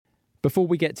Before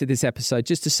we get to this episode,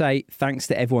 just to say thanks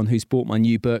to everyone who's bought my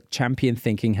new book, Champion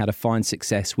Thinking: How to Find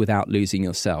Success Without Losing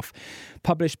Yourself.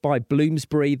 Published by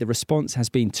Bloomsbury, the response has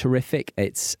been terrific.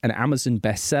 It's an Amazon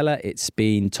bestseller. It's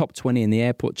been top 20 in the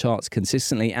airport charts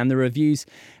consistently, and the reviews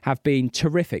have been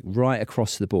terrific right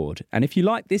across the board. And if you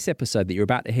like this episode that you're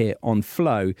about to hear on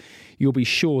Flow, you'll be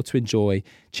sure to enjoy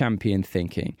Champion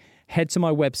Thinking. Head to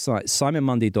my website,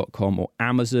 simonmundy.com, or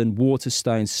Amazon,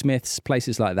 Waterstone, Smiths,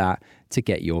 places like that to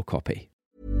get your copy.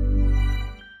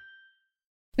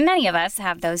 Many of us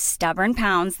have those stubborn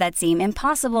pounds that seem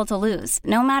impossible to lose,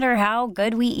 no matter how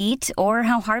good we eat or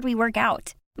how hard we work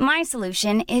out. My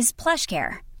solution is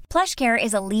PlushCare. PlushCare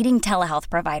is a leading telehealth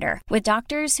provider with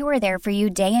doctors who are there for you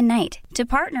day and night to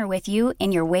partner with you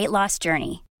in your weight loss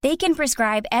journey. They can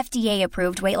prescribe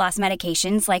FDA-approved weight loss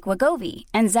medications like Wegovy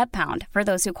and Zepbound for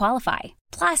those who qualify.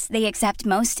 Plus, they accept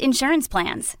most insurance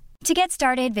plans. To get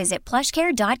started, visit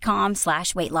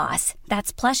plushcare.com/weightloss.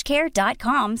 That's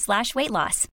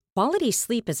plushcare.com/weightloss. Quality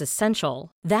sleep is essential.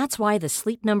 That's why the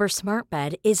Sleep Number Smart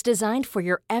Bed is designed for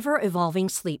your ever-evolving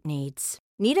sleep needs.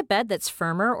 Need a bed that's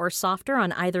firmer or softer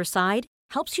on either side?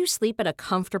 Helps you sleep at a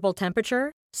comfortable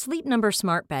temperature? Sleep Number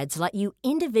Smart Beds let you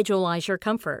individualize your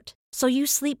comfort, so you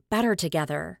sleep better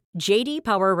together. J.D.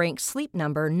 Power ranks Sleep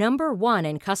Number number 1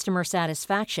 in customer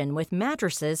satisfaction with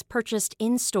mattresses purchased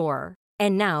in-store.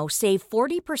 And now, save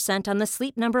 40% on the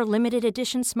Sleep Number Limited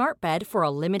Edition Smart Bed for a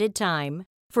limited time.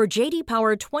 For J.D.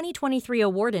 Power 2023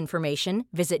 award information,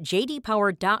 visit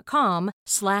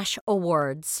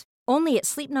jdpower.com/awards. Only at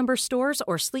Sleep Number stores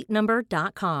or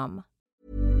sleepnumber.com.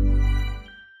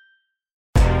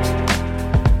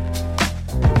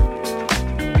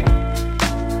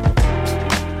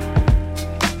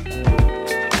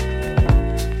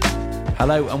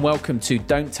 Hello and welcome to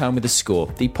Don't Tell Me the Score,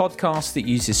 the podcast that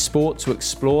uses sport to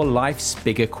explore life's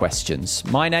bigger questions.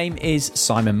 My name is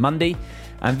Simon Mundy,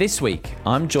 and this week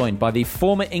I'm joined by the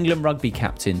former England rugby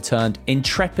captain turned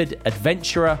intrepid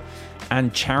adventurer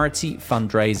and charity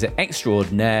fundraiser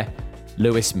extraordinaire,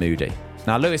 Lewis Moody.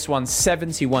 Now, Lewis won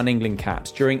 71 England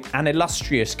caps during an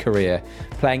illustrious career,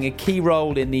 playing a key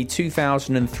role in the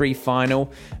 2003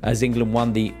 final as England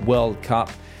won the World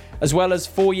Cup, as well as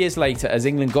 4 years later as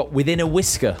England got within a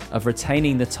whisker of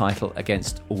retaining the title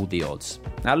against all the odds.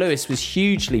 Now, Lewis was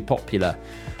hugely popular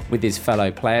with his fellow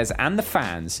players and the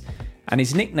fans, and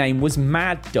his nickname was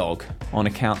Mad Dog on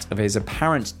account of his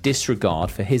apparent disregard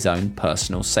for his own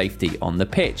personal safety on the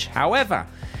pitch. However,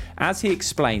 as he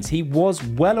explains, he was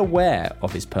well aware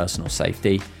of his personal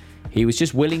safety. He was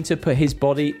just willing to put his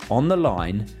body on the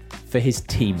line for his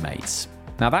teammates.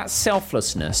 Now, that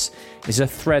selflessness is a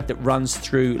thread that runs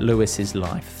through Lewis's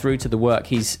life, through to the work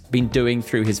he's been doing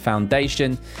through his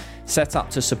foundation, set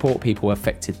up to support people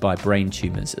affected by brain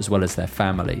tumours as well as their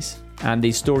families. And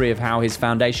the story of how his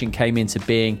foundation came into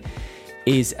being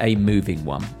is a moving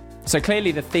one. So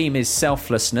clearly the theme is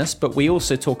selflessness, but we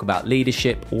also talk about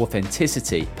leadership,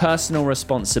 authenticity, personal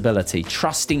responsibility,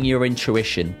 trusting your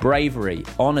intuition, bravery,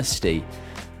 honesty,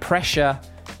 pressure,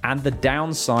 and the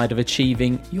downside of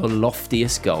achieving your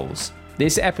loftiest goals.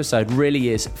 This episode really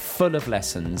is full of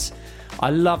lessons.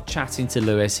 I love chatting to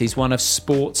Lewis. He's one of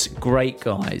sport's great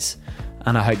guys,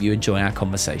 and I hope you enjoy our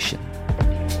conversation.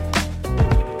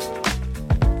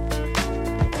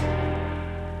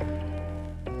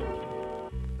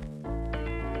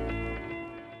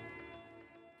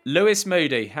 Lewis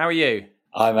Moody, how are you?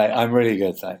 Hi, mate. I'm really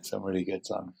good, thanks. I'm really good,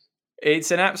 Simon.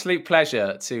 It's an absolute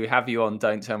pleasure to have you on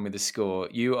Don't Tell Me the Score.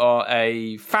 You are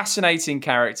a fascinating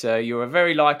character. You're a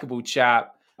very likeable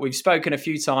chap. We've spoken a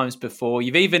few times before.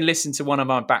 You've even listened to one of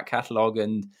my back catalogue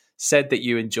and said that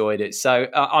you enjoyed it. So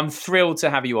I'm thrilled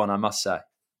to have you on, I must say.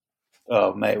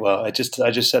 Oh, mate. Well, I just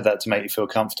said that to make you feel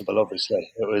comfortable.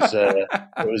 Obviously, it was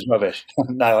rubbish.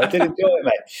 No, I did enjoy it,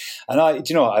 mate. And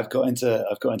do you know what? I've got into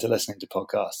listening to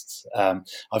podcasts.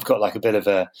 I've got like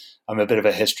I'm a bit of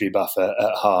a history buff at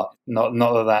heart. Not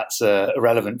that that's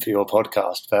irrelevant for your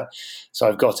podcast, but so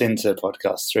I've got into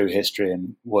podcasts through history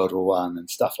and World War I and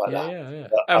stuff like that. Yeah.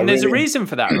 And there's a reason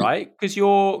for that, right? Because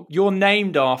you're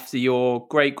named after your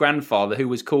great grandfather, who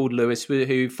was called Lewis,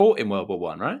 who fought in World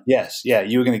War I, right? Yes, yeah.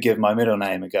 You were going to give my middle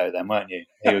name a go, then, weren't you?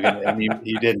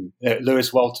 You didn't.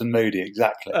 Lewis Walton Moody,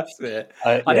 exactly. That's it.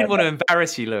 I didn't want to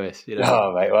embarrass you, Lewis. You know?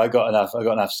 Oh, mate. Well, I got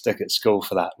enough stick at school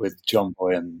for that with John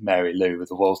Boy and Mary Lou with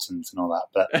the Waltons and all that.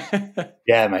 But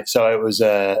yeah, mate. So it was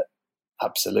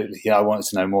absolutely. I wanted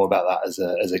to know more about that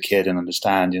as a kid and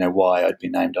understand, why I'd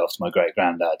been named after my great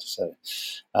granddad. So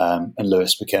and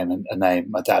Lewis became a name.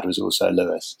 My dad was also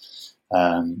Lewis.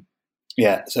 So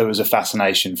it was a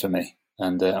fascination for me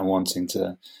and wanting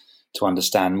to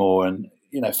understand more, and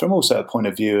from also a point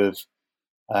of view of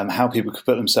how people could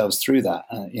put themselves through that,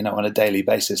 on a daily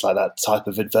basis, like that type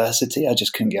of adversity. I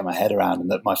just couldn't get my head around,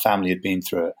 and that my family had been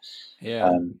through it.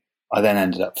 Yeah. I then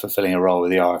ended up fulfilling a role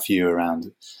with the RFU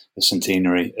around the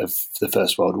centenary of the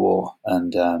First World War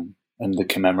and the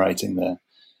commemorating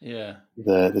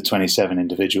the 27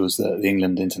 individuals, the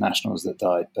England internationals that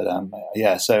died. But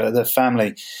so the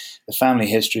family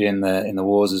history in the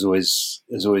wars has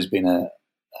always been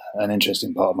an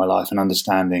interesting part of my life, and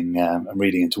understanding and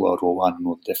reading into World War I and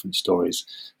all the different stories,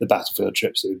 the battlefield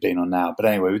trips that we've been on now. But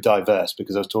anyway, we diverse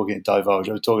because I was talking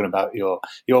about your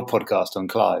podcast on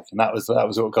Clive, and that was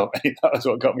what got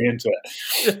me into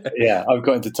it. Yeah, I've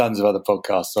got into tons of other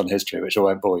podcasts on history, which I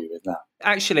won't bore you with now.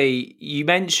 Actually, you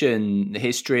mentioned the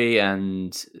history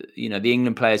and the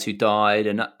England players who died,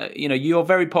 and you're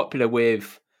very popular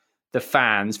with the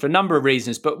fans for a number of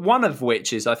reasons, but one of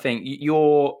which is, I think,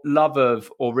 your love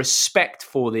of or respect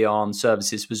for the armed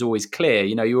services was always clear.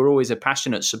 You were always a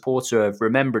passionate supporter of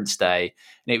Remembrance Day,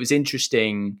 and it was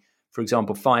interesting, for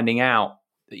example, finding out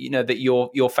that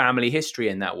your family history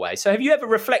in that way. So have you ever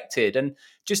reflected, and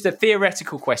just a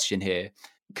theoretical question here,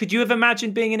 could you have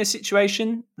imagined being in a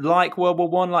situation like World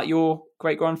War I, like your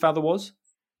great-grandfather was?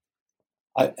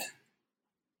 I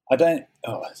don't.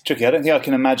 It's tricky. I don't think I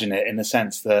can imagine it in the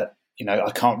sense that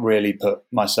I can't really put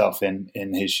myself in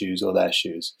his shoes or their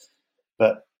shoes,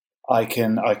 but I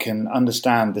can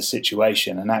understand the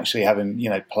situation, and actually having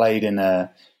played in a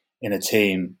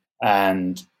team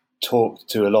and talked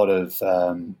to a lot of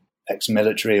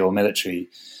ex-military or military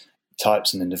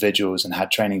types and individuals, and had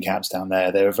training camps down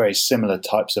there. There are very similar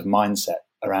types of mindset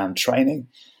around training,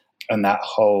 and that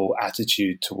whole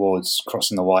attitude towards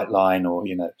crossing the white line or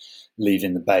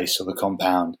leaving the base or the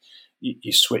compound.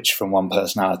 You switch from one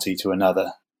personality to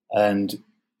another, and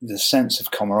the sense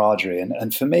of camaraderie.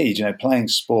 And for me, playing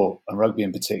sport, and rugby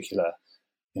in particular,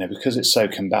 because it's so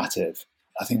combative,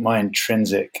 I think my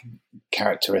intrinsic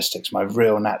characteristics, my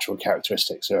real natural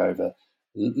characteristics, are over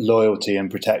loyalty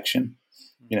and protection.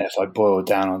 If I boil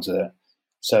down onto it.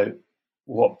 So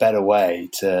what better way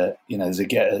to,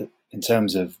 in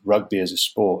terms of rugby as a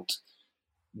sport,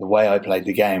 the way I played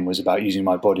the game was about using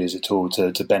my body as a tool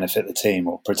to benefit the team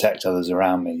or protect others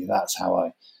around me. That's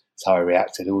how I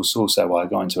reacted. It was also why I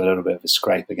got into a little bit of a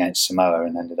scrape against Samoa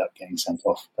and ended up getting sent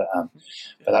off. But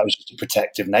that was just a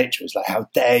protective nature. It's like, how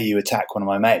dare you attack one of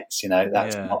my mates?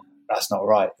 That's not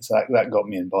right. So that got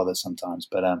me in bother sometimes.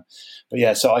 But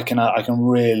yeah, so I can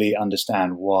really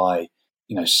understand why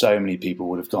so many people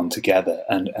would have gone together,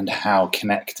 and how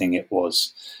connecting it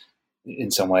was.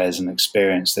 In some way, as an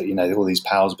experience that all these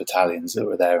PALS battalions that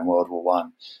were there in World War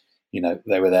I,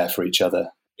 they were there for each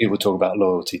other. People talk about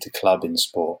loyalty to club in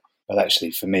sport, but actually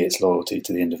for me, it's loyalty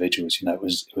to the individuals. It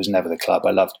was never the club.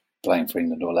 I loved playing for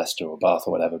England or Leicester or Bath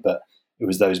or whatever, but it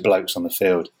was those blokes on the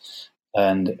field.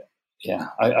 And yeah,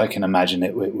 I can imagine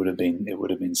it would have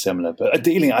been similar. But I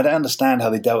don't understand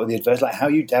how they dealt with the adversity, like how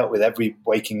you dealt with every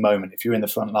waking moment if you're in the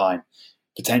front line,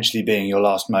 potentially being your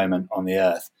last moment on the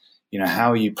earth.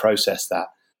 How you process that,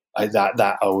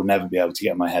 that I will never be able to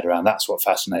get my head around. That's what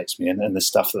fascinates me, and the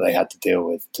stuff that they had to deal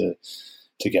with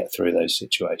to get through those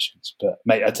situations. But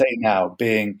mate, I tell you now,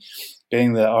 being the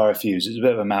RFU's, it's a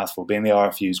bit of a mouthful, being the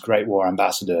RFU's Great War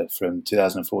Ambassador from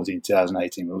 2014 to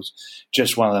 2018 was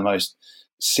just one of the most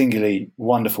singularly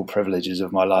wonderful privileges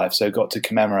of my life. So I got to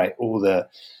commemorate all the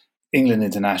England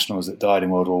internationals that died in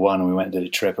World War I, and we went and did a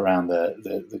trip around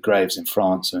the graves in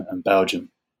France and Belgium.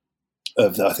 I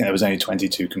think there was only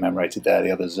 22 commemorated there.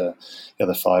 The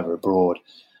other 5 are abroad.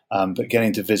 But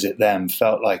getting to visit them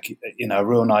felt like a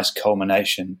real nice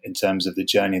culmination in terms of the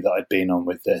journey that I'd been on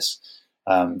with this.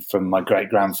 From my great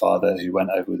grandfather who went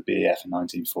over with the BEF in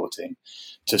 1914,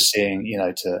 to seeing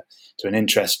to an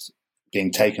interest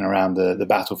being taken around the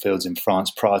battlefields in France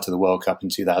prior to the World Cup in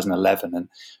 2011, and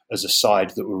as a side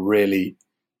that were really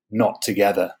not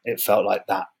together. It felt like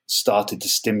that started to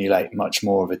stimulate much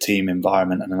more of a team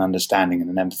environment and an understanding and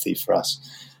an empathy for us.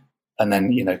 And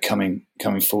then, coming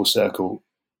full circle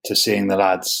to seeing the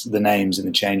lads, the names in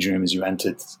the changing room as you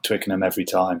entered Twickenham every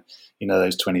time,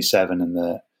 those 27 and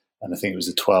I think it was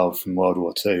the 12 from World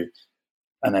War II.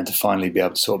 And then to finally be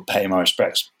able to sort of pay my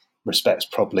respects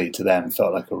properly to them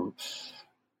felt like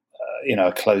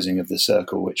a closing of the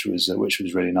circle, which was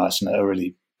really nice and a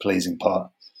really pleasing part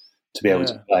to be able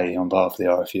to play on behalf of the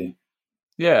RFU.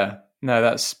 Yeah, no,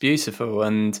 that's beautiful.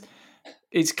 And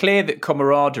it's clear that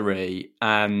camaraderie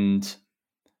and,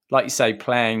 like you say,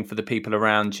 playing for the people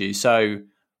around you. So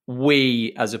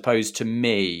we, as opposed to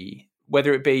me,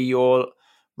 whether it be your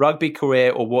rugby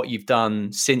career or what you've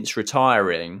done since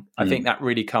retiring, I think that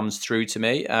really comes through to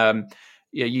me.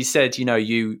 You said,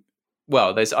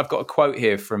 well, I've got a quote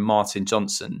here from Martin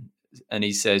Johnson, and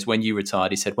he says, when you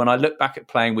retired, he said, when I look back at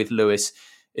playing with Lewis,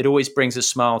 it always brings a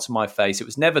smile to my face. It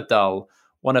was never dull.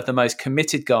 One of the most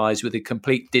committed guys with a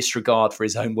complete disregard for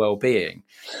his own well-being.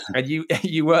 And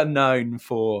you were known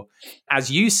for, as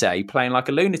you say, playing like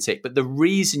a lunatic. But the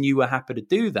reason you were happy to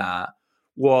do that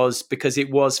was because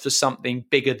it was for something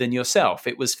bigger than yourself.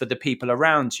 It was for the people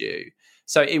around you.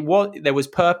 So there was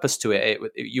purpose to it.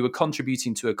 You were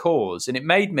contributing to a cause. And it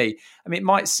made me, I mean, it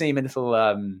might seem a little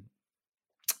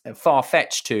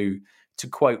far-fetched to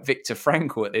quote Viktor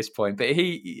Frankl at this point, but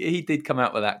he did come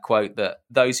out with that quote that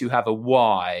those who have a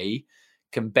why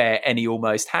can bear any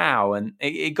almost how. And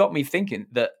it got me thinking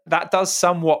that does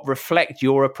somewhat reflect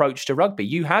your approach to rugby.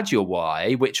 You had your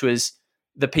why, which was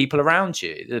the people around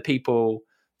you, the people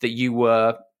that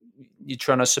you're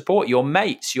trying to support, your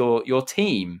mates, your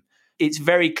team. It's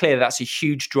very clear that's a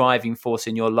huge driving force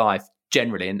in your life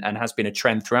generally and has been a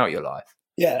trend throughout your life.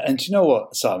 Yeah, and do you know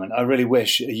what, Simon? I really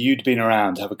wish you'd been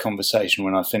around to have a conversation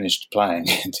when I finished playing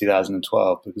in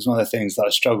 2012, because one of the things that I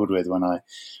struggled with when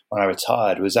I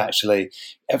retired was actually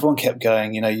everyone kept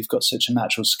going, you've got such a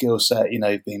natural skill set,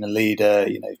 you've been a leader,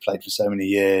 you've played for so many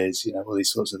years, all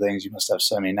these sorts of things. You must have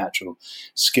so many natural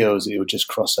skills that you'll just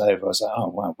cross over. I was like, oh,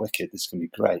 wow, wicked, this can be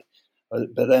great.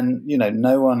 But then,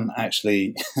 no one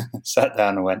actually sat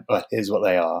down and went, well, here's what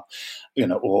they are,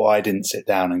 or I didn't sit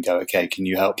down and go, okay, can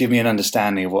you help give me an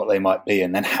understanding of what they might be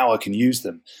and then how I can use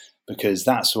them? Because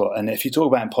that's what, and if you talk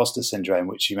about imposter syndrome,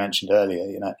 which you mentioned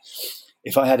earlier,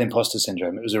 if I had imposter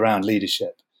syndrome, it was around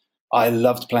leadership. I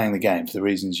loved playing the game for the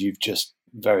reasons you've just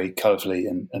very colourfully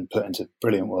and put into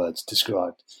brilliant words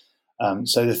described.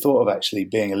 So the thought of actually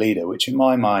being a leader, which in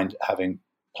my mind, having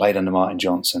played under Martin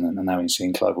Johnson and having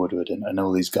seen Clive Woodward and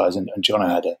all these guys, and Jono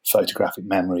had a photographic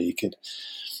memory.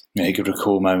 He could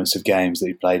recall moments of games that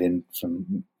he played in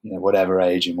from whatever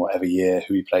age and whatever year,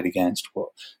 who he played against,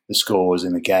 what the score was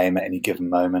in the game at any given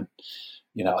moment.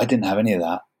 I didn't have any of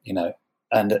that,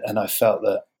 and I felt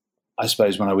that, I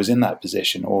suppose, when I was in that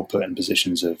position or put in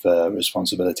positions of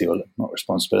responsibility, or not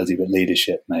responsibility, but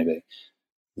leadership maybe,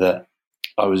 that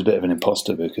I was a bit of an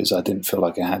imposter because I didn't feel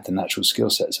like I had the natural skill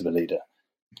sets of a leader.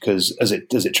 Because as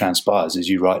it transpires, as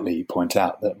you rightly point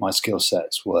out, that my skill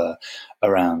sets were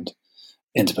around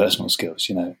interpersonal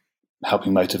skills,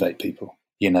 helping motivate people,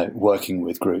 working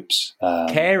with groups.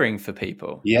 Caring for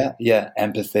people. Yeah.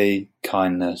 Empathy,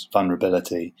 kindness,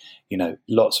 vulnerability,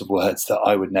 lots of words that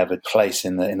I would never place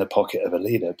in the pocket of a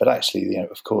leader. But actually,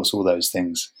 of course, all those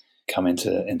things come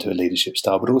into a leadership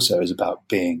style, but also is about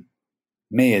being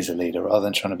me as a leader rather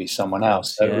than trying to be someone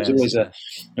else. So it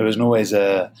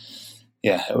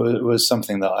was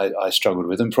something that I struggled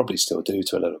with and probably still do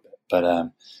to a little bit.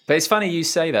 But it's funny you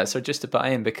say that. So just to butt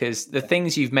in, because the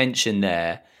things you've mentioned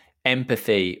there,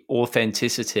 empathy,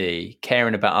 authenticity,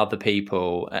 caring about other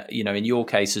people, in your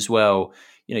case as well,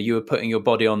 you were putting your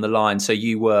body on the line. So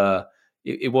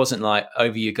it wasn't like,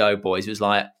 over you go, boys. It was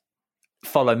like,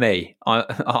 follow me.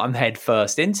 I'm head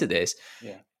first into this.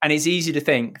 Yeah. And it's easy to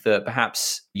think that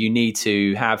perhaps you need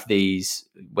to have these,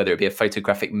 whether it be a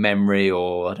photographic memory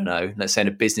or, I don't know, let's say in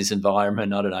a business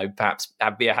environment, I don't know, perhaps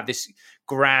have this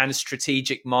grand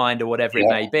strategic mind or whatever it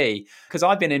may be. Because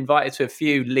I've been invited to a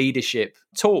few leadership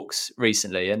talks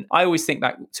recently. And I always think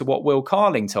back to what Will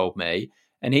Carling told me.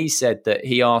 And he said that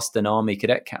he asked an Army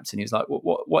cadet captain, he was like,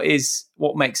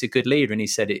 what makes a good leader? And he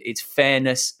said, it's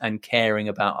fairness and caring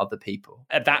about other people.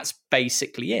 And that's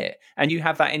basically it. And you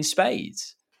have that in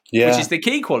spades. Yeah. Which is the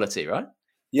key quality, right?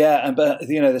 Yeah, but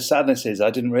the sadness is I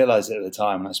didn't realise it at the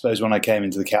time. And I suppose when I came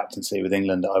into the captaincy with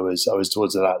England, I was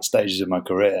towards the latter stages of my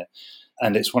career,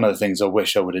 and it's one of the things I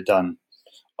wish I would have done.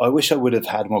 I wish I would have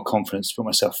had more confidence to put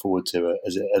myself forward to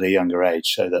at a younger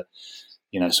age, so that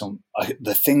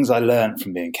the things I learned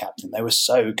from being captain, they were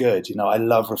so good. I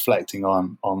love reflecting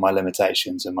on my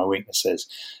limitations and my weaknesses,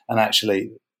 and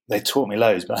actually, they taught me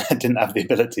loads, but I didn't have the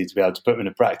ability to be able to put them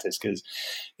into practice because,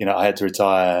 I had to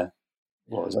retire.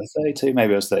 What was I, 32?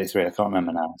 Maybe I was 33. I can't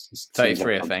remember now.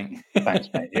 33, I think. Thanks,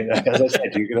 mate. As I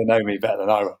said, you're going to know me better than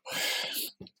I will.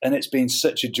 And it's been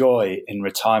such a joy in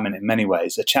retirement in many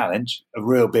ways, a challenge, a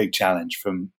real big challenge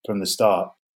from the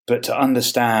start. But to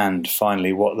understand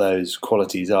finally what those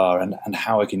qualities are and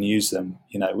how I can use them,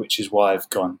 which is why I've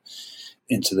gone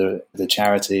into the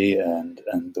charity and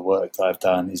the work that I've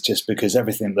done, is just because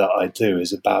everything that I do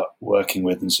is about working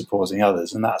with and supporting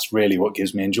others, and that's really what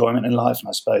gives me enjoyment in life. And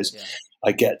I suppose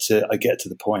I get to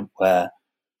the point where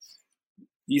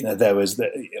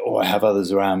I have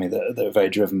others around me that are very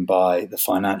driven by the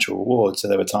financial reward. So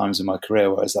there were times in my career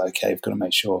where I was like, okay, I've got to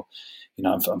make sure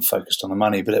I'm focused on the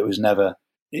money, but it was never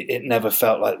it never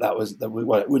felt like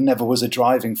it never was a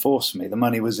driving force for me. The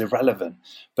money was irrelevant,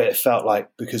 but it felt like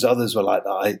because others were like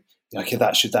that,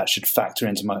 that should factor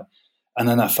into my. And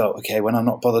then I felt, okay, when I'm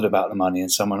not bothered about the money and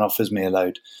someone offers me a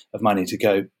load of money to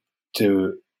go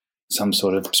to some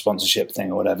sort of sponsorship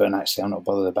thing or whatever, and actually I'm not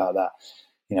bothered about that,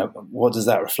 what does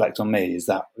that reflect on me?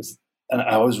 And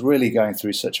I was really going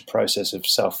through such a process of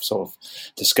self sort of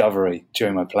discovery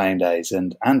during my playing days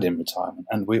and in retirement,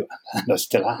 and I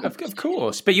still am. Of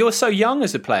course, but you're so young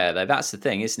as a player, though. That's the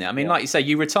thing, isn't it? I mean, like you say,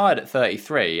 you retired at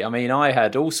 33. I mean, I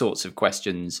had all sorts of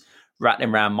questions rattling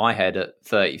around my head at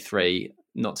 33.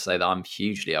 Not to say that I'm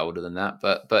hugely older than that,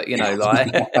 but like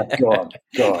go on.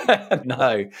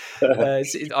 No,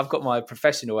 I've got my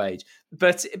professional age,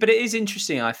 but it is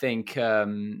interesting. I think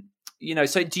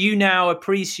So do you now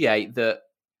appreciate that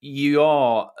you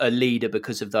are a leader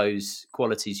because of those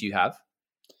qualities you have?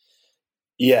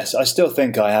 Yes, I still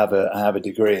think I have a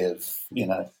degree of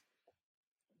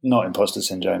not imposter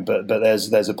syndrome, but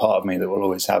there's a part of me that will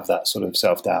always have that sort of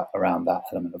self-doubt around that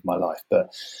element of my life.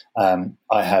 But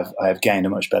I have gained a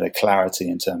much better clarity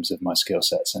in terms of my skill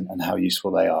sets and how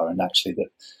useful they are, and actually that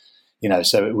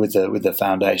so with the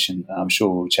foundation, I'm sure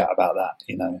we'll chat about that.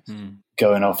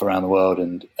 Going off around the world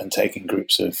and taking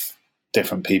groups of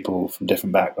different people from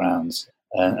different backgrounds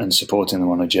and supporting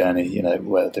them on a journey.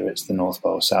 Whether it's the North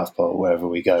Pole, South Pole, wherever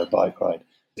we go, bike ride.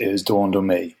 It has dawned on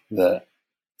me that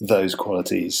those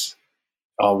qualities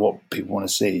are what people want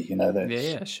to see,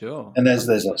 Yeah, sure. And there's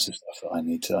lots of stuff that I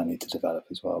need to develop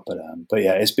as well. But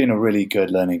yeah, it's been a really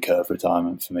good learning curve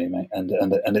retirement for me, mate, and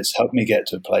it's helped me get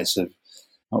to a place of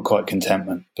not quite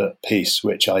contentment, but peace,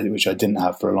 which I didn't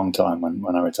have for a long time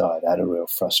when I retired. I had a real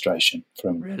frustration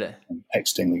from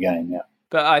exiting the game. Yeah.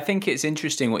 But I think it's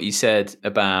interesting what you said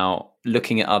about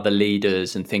looking at other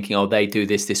leaders and thinking, oh, they do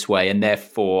this way, and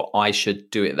therefore I should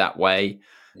do it that way.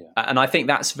 Yeah. And I think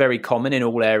that's very common in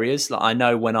all areas. Like I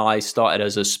know when I started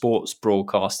as a sports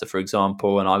broadcaster, for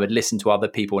example, and I would listen to other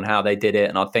people and how they did it,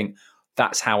 and I think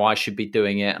that's how I should be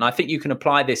doing it. And I think you can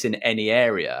apply this in any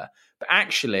area. But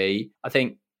actually, I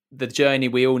think the journey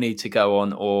we all need to go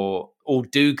on or all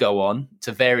do go on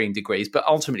to varying degrees, but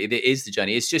ultimately it is the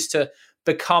journey. It's just to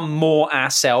become more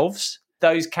ourselves.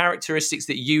 Those characteristics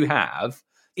that you have,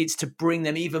 it's to bring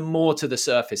them even more to the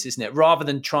surface, isn't it? Rather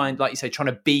than trying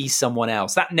to be someone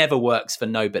else. That never works for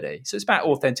nobody. So it's about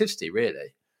authenticity,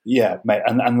 really. Yeah, mate.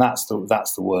 And that's the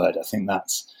word. I think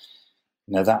that's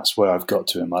where I've got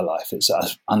to in my life. It's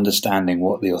understanding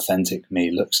what the authentic me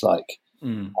looks like.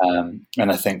 And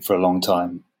I think for a long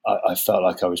time, I felt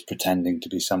like I was pretending to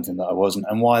be something that I wasn't.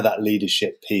 And why that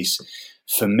leadership piece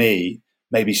for me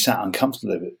maybe sat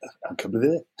uncomfortably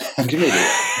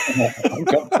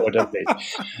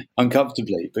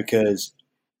because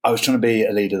I was trying to be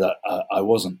a leader that I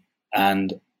wasn't.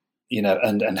 And,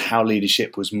 and how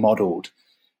leadership was modeled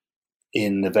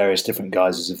in the various different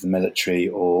guises of the military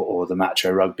or the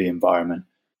macho rugby environment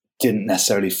didn't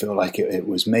necessarily feel like it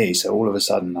was me. So all of a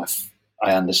sudden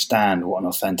I understand what an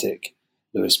authentic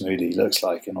Lewis Moody looks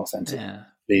like, an authentic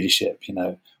leadership,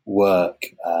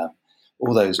 work,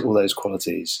 all those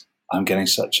qualities. I'm getting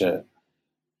such a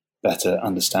better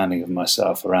understanding of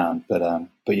myself around, but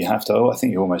you have to. I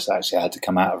think you almost actually had to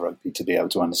come out of rugby to be able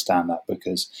to understand that,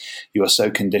 because you are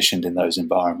so conditioned in those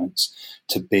environments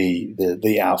to be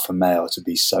the alpha male, to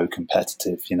be so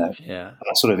competitive. That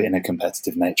sort of inner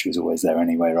competitive nature is always there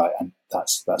anyway, right? And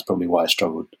that's probably why I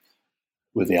struggled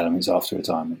with the elements after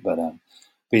retirement.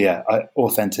 But yeah,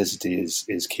 authenticity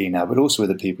is key now, but also with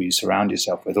the people you surround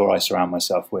yourself with, or I surround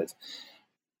myself with.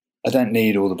 I don't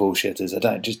need all the bullshitters. I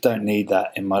don't need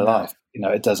that in my life.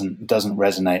 It doesn't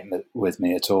resonate with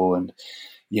me at all. And,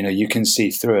 you can see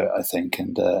through it, I think.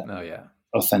 And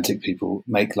authentic people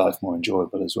make life more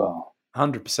enjoyable as well.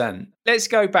 100%. Let's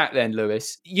go back then,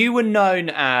 Lewis. You were known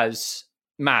as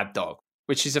Mad Dog,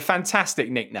 which is a fantastic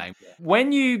nickname. Yeah.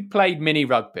 When you played mini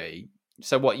rugby,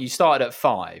 so you started at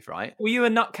 5, right? Were you a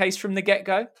nutcase from the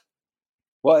get-go?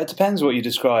 Well, it depends what you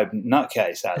describe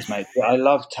nutcase as, mate. I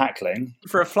love tackling.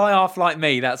 For a fly-half like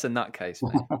me, that's a nutcase,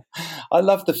 mate. I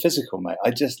love the physical, mate.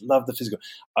 I just love the physical.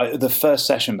 The first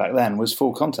session back then was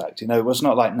full contact. It was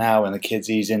not like now when the kids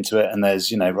ease into it and there's,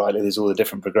 there's all the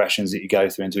different progressions that you go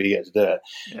through until you get to do it.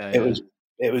 Yeah.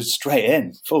 It was straight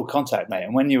in, full contact, mate.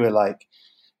 And when you were like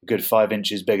a good 5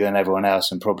 inches bigger than everyone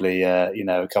else and probably, a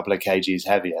couple of kgs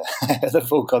heavier, the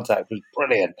full contact was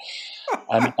brilliant.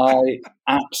 And I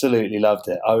absolutely loved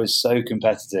it. I was so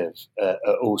competitive at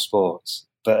all sports.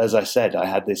 But as I said, I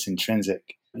had this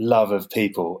intrinsic love of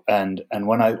people. And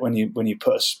when you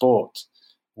put a sport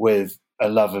with a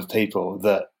love of people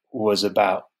that was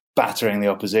about battering the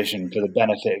opposition for the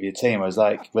benefit of your team. I was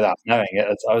like, without knowing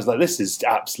it, I was like, this is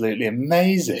absolutely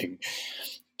amazing.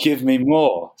 Give me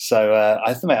more. So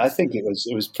I think it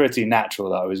was pretty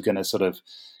natural that I was going to sort of,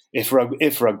 if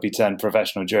rugby turned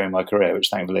professional during my career, which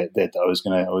thankfully it did, I was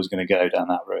going to go down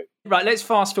that route. Right. Let's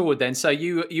fast forward then. So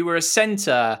you were a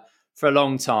centre for a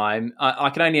long time. I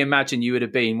can only imagine you would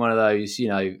have been one of those,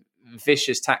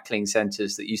 vicious tackling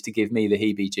centres that used to give me the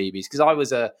heebie-jeebies, because I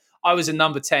was a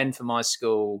number 10 for my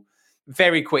school.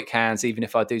 Very quick hands, even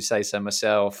if I do say so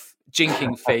myself.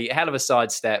 Jinking feet, hell of a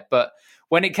sidestep. But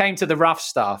when it came to the rough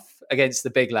stuff against the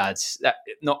big lads,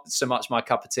 not so much my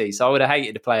cup of tea. So I would have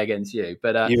hated to play against you.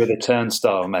 But you were the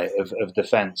turnstile, mate, of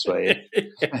defence, were you?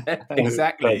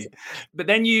 Exactly. But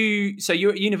then you're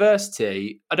at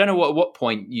university. I don't know at what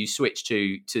point you switched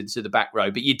to the back row,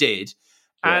 but you did.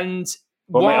 Yeah. And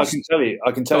mate, I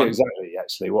can tell you exactly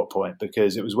actually what point,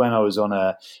 because it was when I was on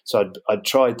I'd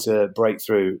tried to break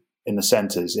through in the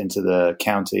centres into the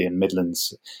county and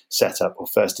Midlands setup, or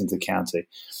first into county.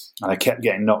 And I kept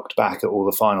getting knocked back at all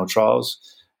the final trials,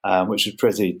 which was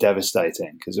pretty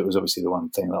devastating, because it was obviously the one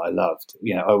thing that I loved.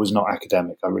 I was not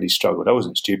academic. I really struggled. I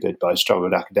wasn't stupid, but I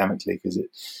struggled academically because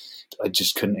I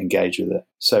just couldn't engage with it.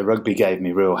 So rugby gave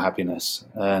me real happiness,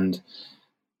 and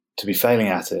to be failing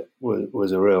at it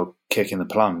was a real kick in the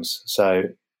plums. So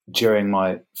during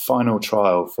my final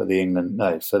trial for the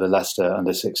Leicester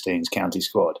under-16s county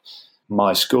squad,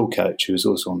 my school coach, who was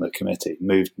also on the committee,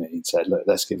 moved me and said, look,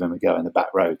 let's give him a go in the back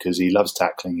row, because he loves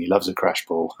tackling. He loves a crash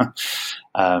ball.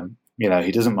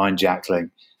 He doesn't mind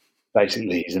jackling.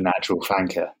 Basically, he's a natural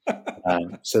flanker.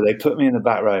 So they put me in the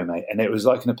back row, mate, and it was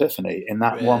like an epiphany in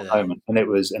that one moment. And it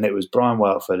was Brian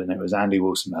Welford and it was Andy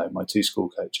Wilson-Ho, my two school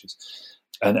coaches.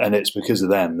 And it's because of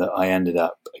them that I ended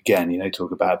up, again,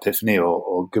 talk about epiphany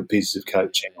or good pieces of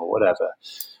coaching or whatever.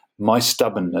 My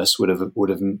stubbornness would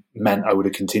have meant I would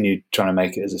have continued trying to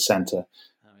make it as a centre,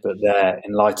 but their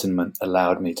enlightenment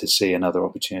allowed me to see another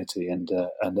opportunity, and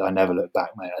I never looked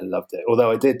back, mate. I loved it. Although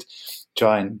I did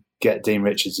try and get Dean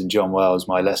Richards and John Wells,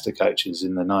 my Leicester coaches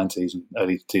in the 90s and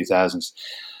early 2000s,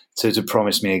 to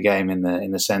promise me a game in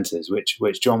the centres,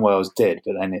 which John Wells did,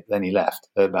 but then he left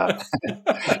about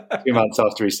 2 months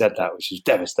after he said that, which was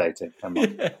devastating.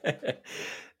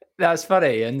 That's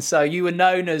funny. And so you were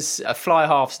known as a fly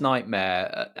half's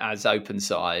nightmare as open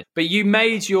side, but you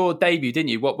made your debut, didn't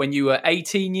you? When you were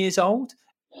 18 years old?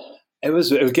 It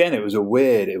was a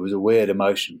weird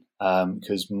emotion,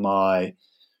 because my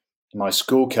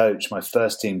school coach, my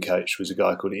first team coach, was a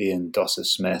guy called Ian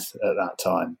Dosser-Smith at that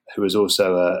time, who was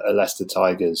also a Leicester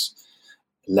Tigers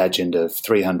legend of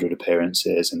 300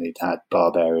 appearances, and he'd had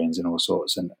barbarians and all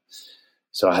sorts. And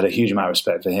so I had a huge amount of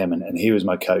respect for him, and he was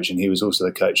my coach, and he was also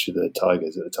the coach of the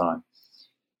Tigers at the time.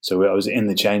 So I was in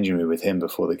the changing room with him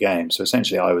before the game. So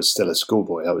essentially I was still a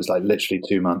schoolboy. I was like literally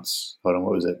 2 months. Hold on,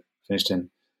 what was it? Finished in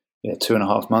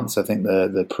 2.5 months. I think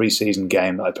the pre-season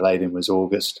game that I played in was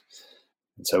August.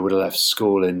 And so I would have left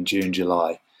school in June,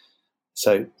 July.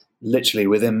 So literally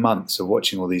within months of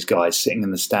watching all these guys, sitting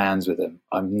in the stands with them,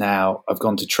 I've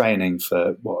gone to training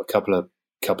for a couple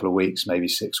of weeks, maybe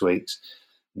 6 weeks.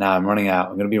 Now I'm going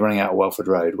to be running out of Welford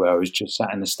Road, where I was just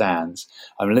sat in the stands.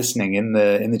 I'm listening in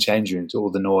the changing room to all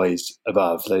the noise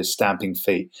above, those stamping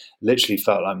feet. Literally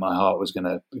felt like my heart was going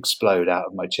to explode out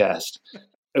of my chest.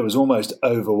 It was almost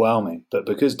overwhelming, but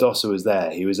because Dosser was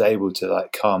there, he was able to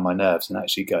calm my nerves and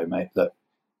actually go, mate, look,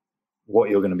 what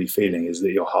you're going to be feeling is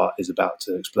that your heart is about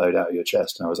to explode out of your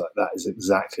chest. And I was like, that is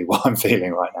exactly what I'm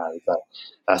feeling right now. He's like,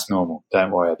 that's normal.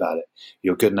 Don't worry about it.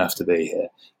 You're good enough to be here.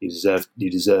 You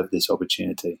deserve this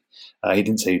opportunity. He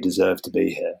didn't say you deserve to be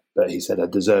here, but he said, I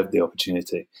deserve the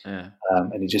opportunity. Yeah.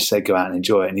 And he just said, go out and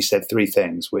enjoy it. And he said 3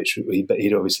 things, which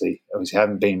he'd obviously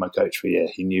hadn't been my coach for a year.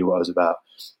 He knew what I was about.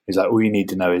 He's like, all you need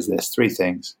to know is this: 3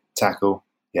 things. Tackle.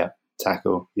 Yeah.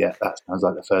 Tackle. Yeah. That sounds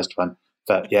like the first one.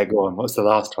 But yeah, go on. What's the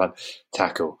last one?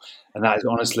 Tackle. And that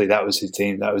was his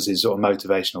team. That was his sort of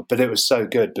motivational. But it was so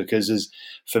good, because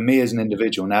for me as an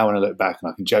individual, now when I look back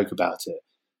and I can joke about it,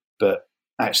 but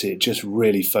actually it just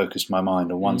really focused my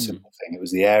mind on one simple thing. It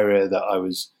was the area that I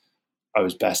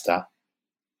was best at,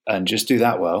 and just do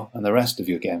that well, and the rest of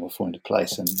your game will fall into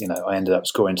place. And I ended up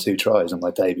scoring 2 tries on my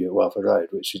debut at Welford Road,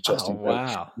 which is just incredible.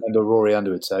 Wow. I remember Rory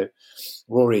Underwood. So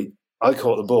Rory, I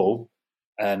caught the ball,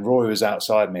 and Rory was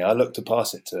outside me. I looked to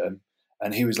pass it to him,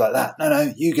 And he was like that.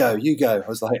 No, you go. I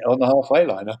was like on the halfway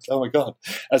line. I was, oh my God,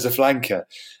 as a flanker.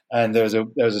 And there was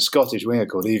a Scottish winger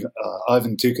called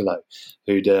Ivan Tukalo,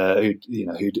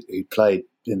 who'd played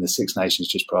in the Six Nations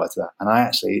just prior to that. And I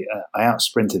actually I out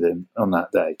sprinted him on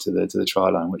that day to the try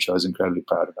line, which I was incredibly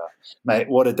proud about. Mate,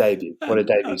 what a debut! What a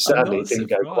debut! Sadly, it didn't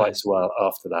go quite so well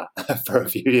after that for a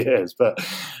few years, but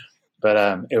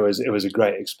it was a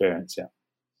great experience.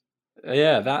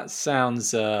 Yeah, that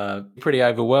sounds pretty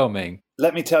overwhelming.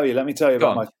 Let me tell you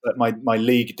about my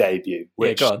league debut,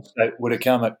 which would have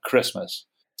come at Christmas.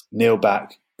 Neil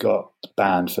Back got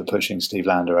banned for pushing Steve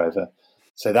Lander over.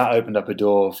 So that opened up a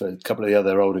door for a couple of the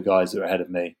other older guys that were ahead of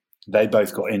me. They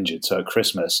both got injured. So at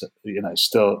Christmas,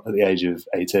 still at the age of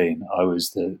 18, I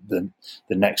was the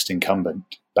next incumbent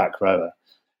back rower.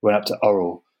 Went up to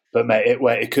Oral. But mate,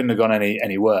 it couldn't have gone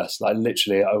any worse. Like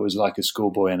literally, I was like a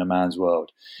schoolboy in a man's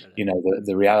world.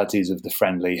 The realities of the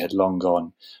friendly had long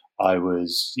gone. I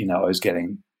was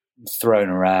getting thrown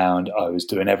around. I was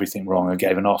doing everything wrong. I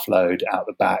gave an offload out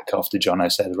the back after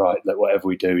Jono said, right, look, whatever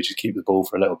we do, we just keep the ball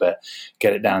for a little bit,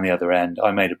 get it down the other end.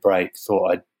 I made a break,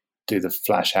 thought I'd do the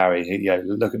flash Harry.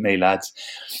 Look at me, lads.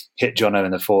 Hit Jono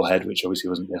in the forehead, which obviously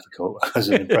wasn't difficult because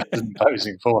of the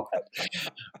imposing forehead.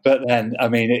 But then, I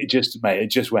mean, it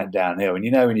just went downhill.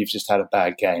 And when you've just had a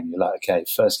bad game, you're like, okay,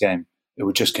 first game, it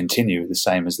would just continue the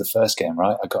same as the first game,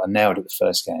 right? I got nailed at the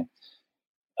first game.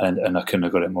 And I couldn't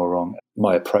have got it more wrong.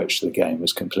 My approach to the game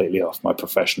was completely off. My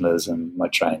professionalism, my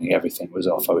training, everything was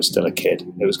off. I was still a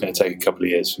kid. It was going to take a couple of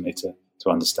years for me to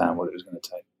understand what it was going to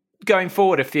take. Going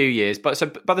forward a few years, but so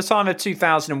by the time of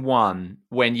 2001,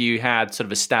 when you had sort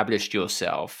of established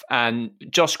yourself, and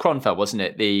Josh Kronfeld, wasn't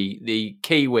it, the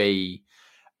Kiwi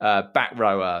back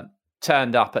rower,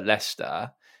 turned up at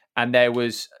Leicester, and there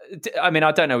was, I mean,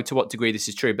 I don't know to what degree this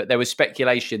is true, but there was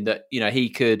speculation that he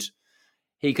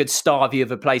could starve you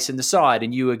of a place in the side,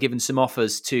 and you were given some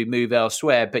offers to move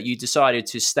elsewhere, but you decided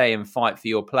to stay and fight for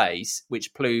your place,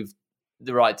 which proved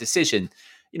the right decision.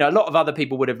 A lot of other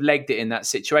people would have legged it in that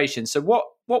situation. So what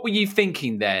were you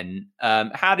thinking then?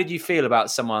 How did you feel about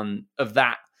someone of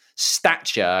that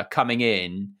stature coming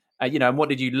in? And what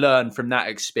did you learn from that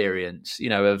experience,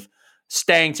 of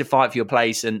staying to fight for your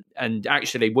place and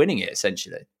actually winning it,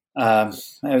 essentially? It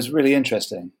was really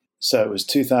interesting. So it was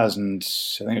 2000,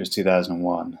 I think it was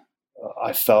 2001.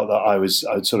 I felt that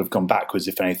I'd sort of gone backwards,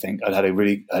 if anything. I'd had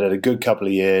a good couple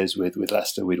of years with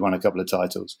Leicester. We'd won a couple of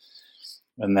titles.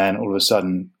 And then all of a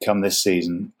sudden, come this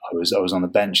season, I was on the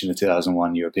bench in the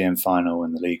 2001 European final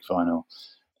and the league final.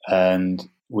 And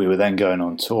we were then going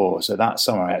on tour. So that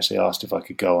summer I actually asked if I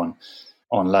could go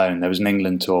on loan. There was an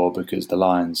England tour because the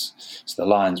Lions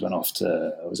went off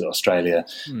to, was it Australia?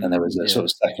 And there was a sort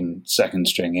of second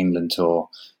string England tour.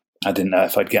 I didn't know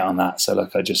if I'd get on that. So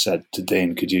look, I just said to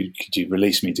Dean, could you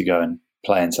release me to go and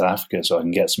play in South Africa so I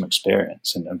can get some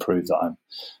experience and prove that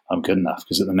I'm good enough?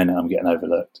 Because at the minute I'm getting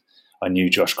overlooked. I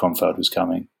knew Josh Kronfeld was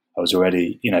coming. I was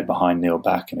already, behind Neil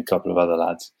Back and a couple of other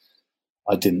lads.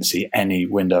 I didn't see any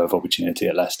window of opportunity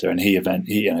at Leicester, and he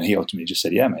ultimately just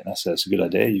said, "Yeah, mate, that's a good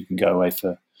idea. You can go away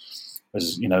for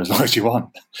as long as you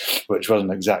want," which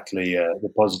wasn't exactly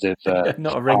the positive.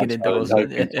 Not a ringing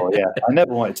endorsement. Yeah, I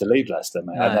never wanted to leave Leicester,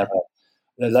 mate.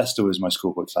 No. Leicester was my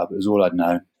schoolboy club. It was all I'd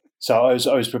known. So I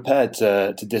was prepared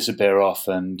to disappear off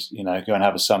and go and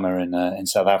have a summer in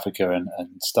South Africa and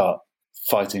start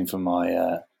fighting for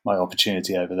my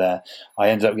opportunity over there. I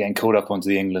ended up getting called up onto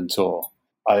the England tour.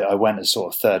 I went as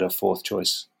sort of third or fourth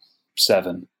choice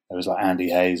 7. There was like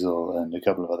Andy Hazel and a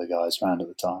couple of other guys around at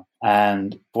the time.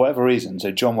 And for whatever reason,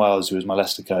 so John Wells, who was my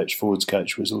Leicester coach, forwards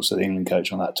coach, was also the England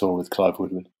coach on that tour with Clive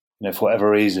Woodward. For whatever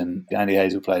reason, Andy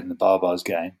Hazel played in the Barbars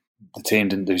game. The team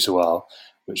didn't do so well,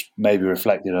 which maybe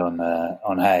reflected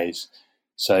on Hayes.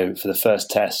 So for the first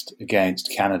test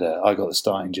against Canada, I got the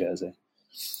starting jersey.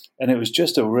 And it was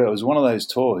just it was one of those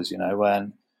tours,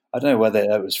 when I don't know whether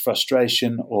it was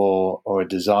frustration or a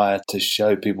desire to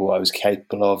show people what I was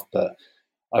capable of, but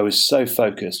I was so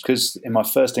focused because in my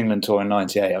first England tour in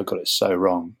 '98, I got it so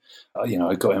wrong.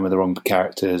 I got in with the wrong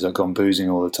characters. I'd gone boozing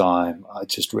all the time. I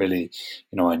just really,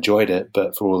 I enjoyed it,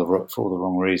 but for all the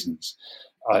wrong reasons.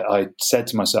 I said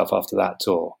to myself after that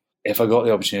tour, if I got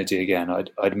the opportunity again,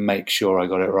 I'd make sure I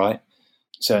got it right.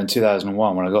 So in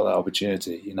 2001, when I got that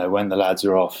opportunity, when the lads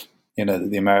are off,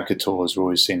 the America tours were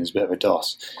always seen as a bit of a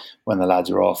DOS. When the lads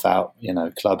are off out,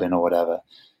 clubbing or whatever,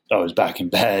 I was back in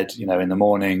bed, in the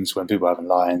mornings when people were having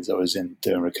lines, I was in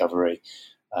doing recovery.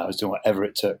 I was doing whatever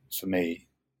it took for me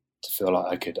to feel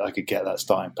like I could get that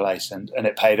starting place. And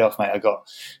it paid off, mate. I got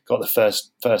the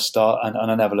first start and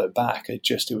I never looked back. It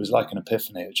was like an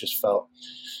epiphany. It just felt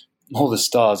all the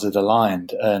stars had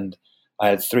aligned. And I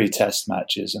had 3 test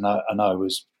matches, and I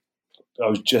was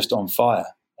just on fire.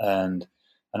 And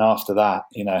after that,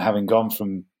 having gone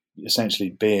from essentially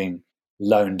being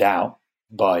loaned out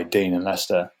by Dean and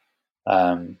Leicester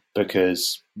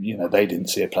because they didn't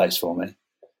see a place for me.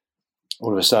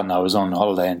 All of a sudden, I was on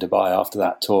holiday in Dubai after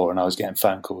that tour, and I was getting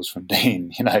phone calls from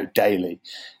Dean, daily.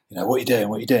 What are you doing?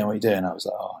 What are you doing? What are you doing? I was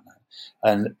like, oh no.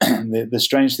 And the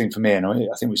strange thing for me, and I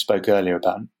think we spoke earlier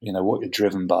about what you're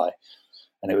driven by,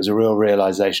 and it was a real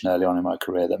realization early on in my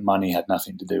career that money had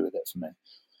nothing to do with it for me.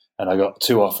 And I got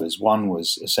 2 offers. One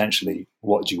was essentially,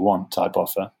 what do you want type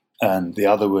offer. And the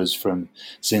other was from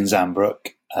Zinzan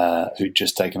Brook, who'd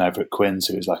just taken over at Quins,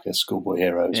 who was like a schoolboy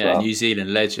hero as well. New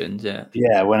Zealand legend, yeah.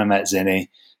 Yeah, when I met Zinny,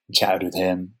 chatted with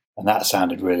him, and that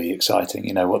sounded really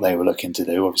exciting, what they were looking to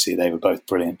do. Obviously, they were both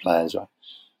brilliant players, right?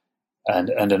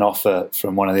 And an offer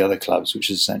from one of the other clubs,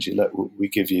 which is essentially, look, we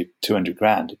give you 200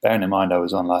 grand. Bearing in mind I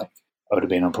was on I would have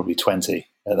been on probably 20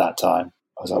 at that time.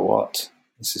 I was like, what?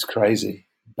 This is crazy.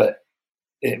 But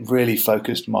it really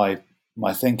focused my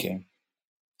thinking.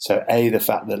 So the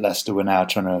fact that Leicester were now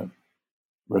trying to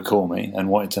recall me and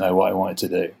wanted to know what I wanted to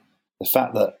do. The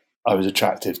fact that I was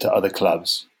attractive to other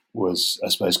clubs was, I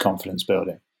suppose, confidence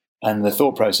building. And the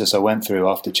thought process I went through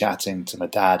after chatting to my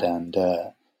dad and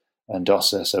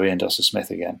Dossa, so Ian Dossa Smith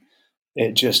again,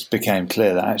 it just became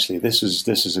clear that actually this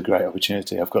was a great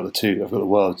opportunity. I've got the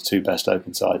world's 2 best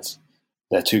open sides.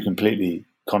 They're 2 completely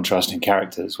contrasting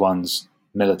characters. One's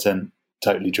militant,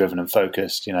 totally driven and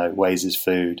focused, weighs his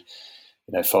food,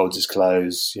 folds his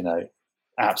clothes,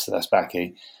 absolute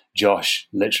Asbaki. Josh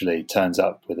literally turns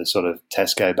up with a sort of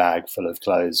Tesco bag full of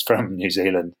clothes from New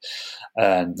Zealand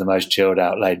and the most chilled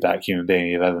out, laid back human being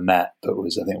you've ever met, but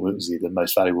was the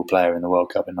most valuable player in the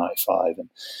World Cup in '95. And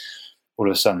all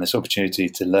of a sudden, this opportunity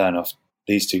to learn off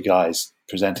these 2 guys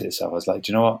presented itself. I was like,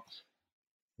 do you know what?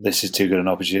 This is too good an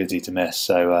opportunity to miss.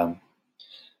 So,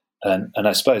 and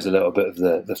I suppose a little bit of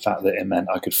the fact that it meant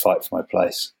I could fight for my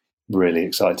place really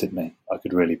excited me. I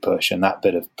could really push, and that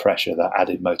bit of pressure, that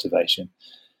added motivation,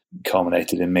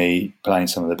 culminated in me playing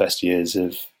some of the best years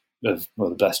of the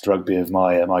best rugby of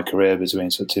my career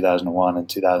between sort of 2001 and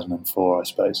 2004, I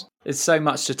suppose. There's so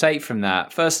much to take from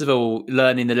that. First of all,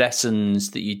 learning the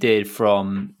lessons that you did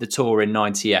from the tour in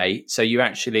 '98. So you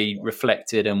actually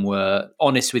reflected and were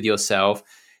honest with yourself,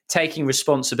 taking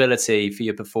responsibility for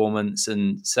your performance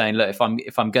and saying, look,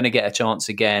 if I'm going to get a chance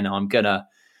again, I'm going to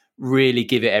really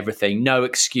give it everything, no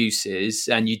excuses.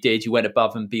 And you did. You went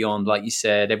above and beyond, like you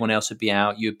said. Everyone else would be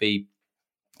out. You'd be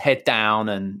head down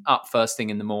and up first thing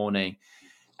in the morning.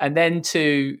 And then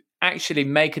to actually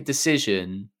make a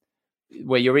decision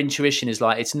where your intuition is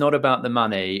like, it's not about the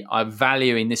money. I'm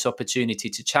valuing this opportunity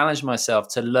to challenge myself,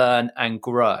 to learn and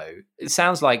grow. It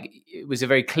sounds like it was a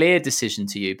very clear decision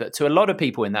to you, but to a lot of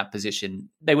people in that position,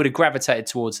 they would have gravitated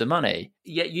towards the money.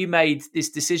 Yet you made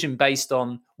this decision based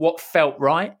on what felt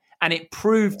right, and it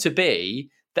proved to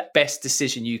be the best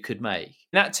decision you could make.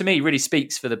 And that, to me, really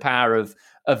speaks for the power of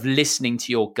listening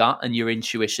to your gut and your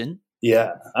intuition.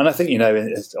 Yeah, and I think,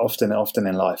 it's often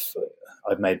in life,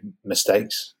 I've made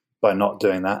mistakes by not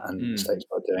doing that and mistakes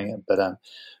by doing it.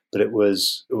 But it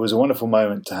was a wonderful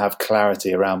moment to have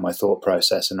clarity around my thought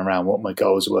process and around what my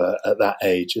goals were at that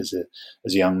age as a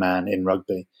young man in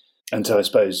rugby. And so I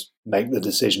suppose make the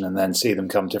decision and then see them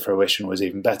come to fruition was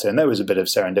even better. And there was a bit of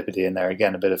serendipity in there,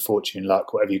 again, a bit of fortune,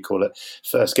 luck, whatever you call it.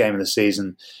 First game of the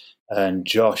season, and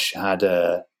Josh had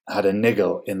a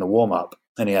niggle in the warm-up,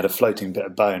 and he had a floating bit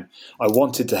of bone. I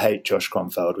wanted to hate Josh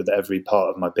Kronfeld with every part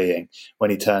of my being when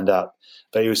he turned up,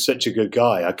 but he was such a good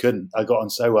guy. I got on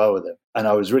so well with him. And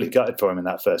I was really gutted for him in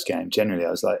that first game. Generally,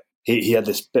 I was like, he had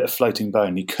this bit of floating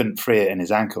bone. He couldn't free it in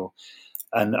his ankle.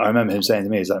 And I remember him saying to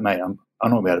me, he's like, mate, I'm not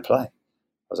going to be able to play. I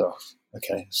was like, oh,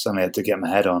 okay. Suddenly I had to get my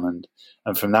head on.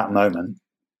 And from that moment,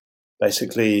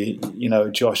 basically,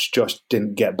 Josh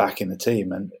didn't get back in the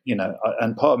team. And,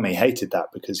 and part of me hated that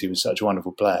because he was such a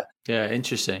wonderful player. Yeah,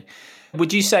 interesting.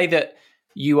 Would you say that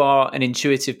you are an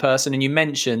intuitive person? And you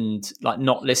mentioned like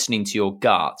not listening to your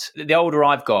gut. The older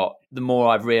I've got, the more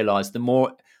I've realized, the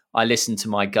more I listen to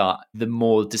my gut, the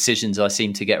more decisions I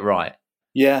seem to get right.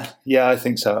 Yeah, I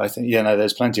think so. I think,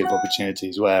 there's plenty of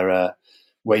opportunities where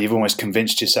you've almost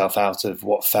convinced yourself out of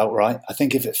what felt right. I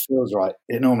think if it feels right,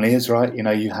 it normally is right. You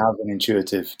have an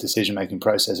intuitive decision-making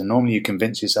process, and normally you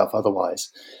convince yourself otherwise.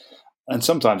 And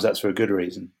sometimes that's for a good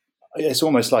reason. It's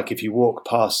almost like if you walk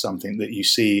past something that you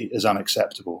see as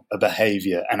unacceptable, a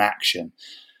behavior, an action,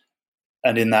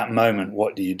 and in that moment,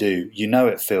 what do?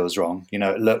 It feels wrong.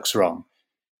 It looks wrong.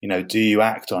 Do you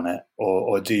act on it,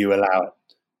 or do you allow it?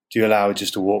 Do you allow it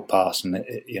just to walk past and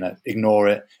ignore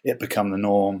it? It become the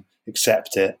norm,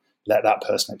 accept it, let that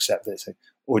person accept it,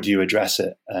 or do you address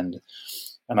it? And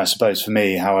I suppose for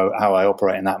me, how I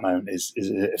operate in that moment is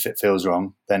if it feels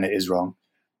wrong, then it is wrong.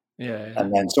 Yeah.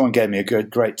 And then someone gave me a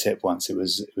great tip once. It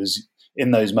was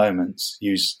in those moments,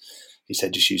 he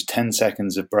said, just use 10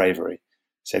 seconds of bravery.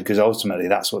 He said, because ultimately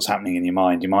that's what's happening in your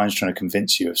mind. Your mind's trying to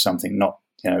convince you of something, not,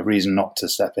 a reason not to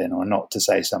step in or not to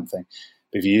say something.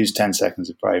 But if you use 10 seconds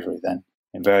of bravery, then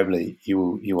invariably you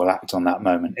will act on that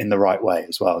moment in the right way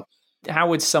as well. How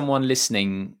would someone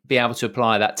listening be able to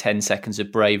apply that 10 seconds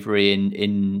of bravery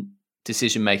in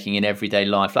decision making in everyday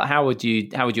life? Like, how would you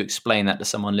explain that to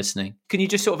someone listening? Can you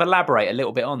just sort of elaborate a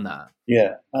little bit on that?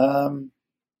 Yeah,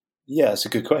 it's a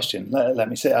good question. Let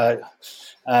me say.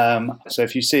 So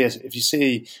if you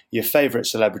see your favorite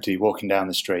celebrity walking down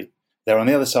the street, they're on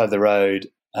the other side of the road,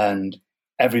 and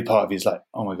every part of you is like,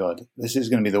 oh my God, this is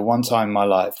going to be the one time in my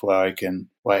life where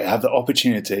I have the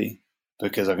opportunity,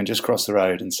 because I can just cross the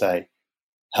road and say,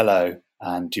 hello,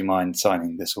 and do you mind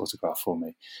signing this autograph for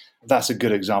me? That's a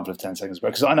good example of 10 seconds,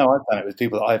 because I know I've done it with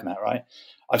people that I've met, right?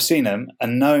 I've seen them,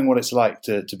 and knowing what it's like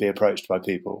to be approached by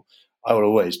people, I will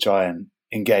always try and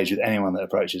engage with anyone that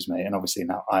approaches me. And obviously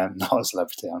now I am not a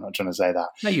celebrity. I'm not trying to say that.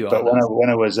 No, you are. But when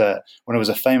I was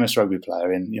a famous rugby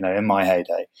player in my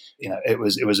heyday, it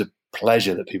was a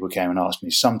pleasure that people came and asked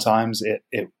me. Sometimes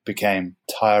it became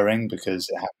tiring because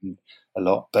it happened a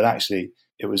lot, but actually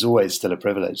it was always still a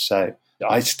privilege. So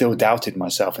I still doubted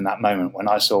myself in that moment when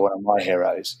I saw one of my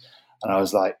heroes, and I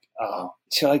was like, oh,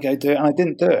 should I go do it? And I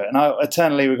didn't do it, and I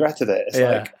eternally regretted it. It's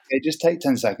like, okay, just take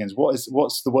 10 seconds.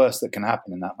 What's the worst that can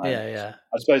happen in that moment? Yeah.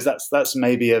 I suppose that's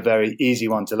maybe a very easy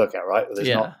one to look at, right?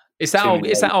 It's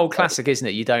that old classic, isn't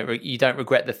it? You don't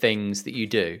regret the things that you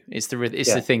do. It's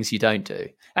the things you don't do,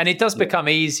 and it does become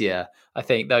easier. I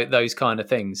think those kind of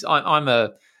things.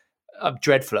 I'm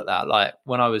dreadful at that. Like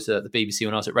when I was at the BBC,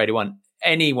 when I was at Radio 1,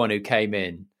 anyone who came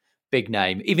in, big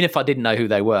name, even if I didn't know who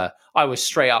they were, I was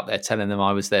straight up there telling them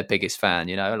I was their biggest fan.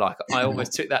 Like I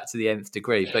almost took that to the nth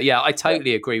degree. But yeah, I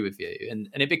totally agree with you, and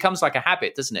it becomes like a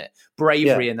habit, doesn't it?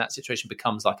 Bravery in that situation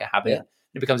becomes like a habit. Yeah.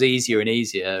 It becomes easier and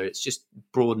easier. It's just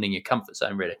broadening your comfort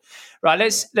zone, really. Right.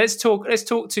 Let's talk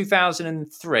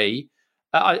 2003.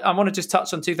 I want to just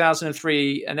touch on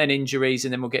 2003 and then injuries,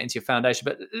 and then we'll get into your foundation.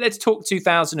 But let's talk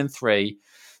 2003,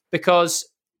 because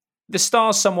the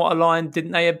stars somewhat aligned,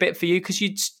 didn't they, a bit for you? Because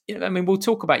we'll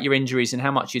talk about your injuries and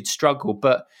how much you'd struggled,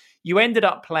 but you ended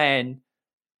up playing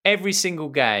every single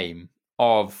game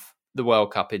of the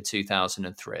World Cup in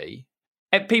 2003.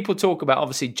 And people talk about,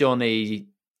 obviously, Johnny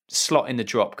slotting the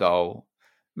drop goal,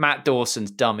 Matt Dawson's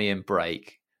dummy and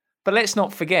break. But let's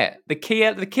not forget, the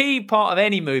key part of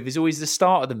any move is always the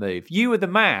start of the move. You were the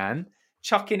man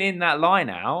chucking in that line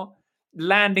out,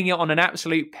 landing it on an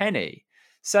absolute penny.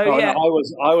 So no,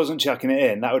 I wasn't chucking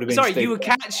it in. That would have been. Sorry, you were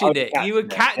catching it. You were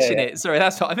catching it. Sorry,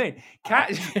 that's what I mean.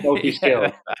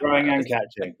 Multi-skill, throwing and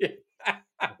catching.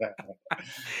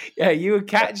 You were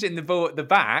catching the ball at the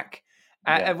back,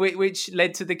 which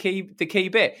led to the key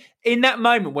bit. In that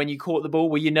moment when you caught the ball,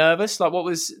 were you nervous? Like, or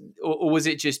was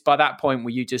it just by that point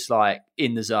were you just like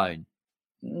in the zone?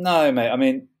 No, mate. I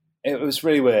mean, it was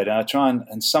really weird, and I try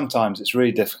and sometimes it's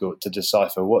really difficult to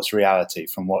decipher what's reality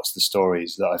from what's the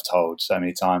stories that I've told so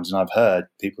many times, and I've heard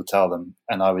people tell them,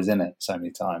 and I was in it so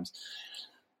many times.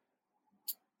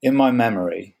 In my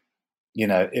memory,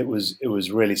 it was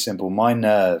really simple. My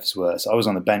nerves were. So I was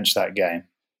on the bench that game.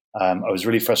 I was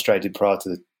really frustrated prior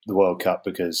to the World Cup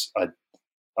because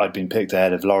I'd been picked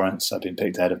ahead of Lawrence. I'd been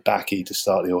picked ahead of Backy to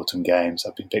start the autumn games.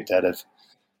 I'd been picked ahead of.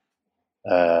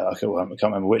 I can't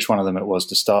remember which one of them it was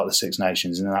to start the Six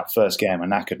Nations. And in that first game, I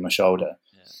knackered my shoulder.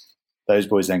 Yeah. Those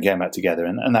boys then came back together,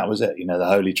 and that was it. The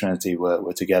Holy Trinity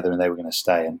were together, and they were going to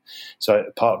stay. And so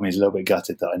part of me is a little bit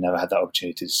gutted that I never had that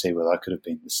opportunity to see whether I could have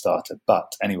been the starter.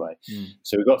 But anyway,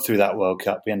 so we got through that World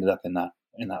Cup. We ended up in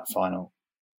that final.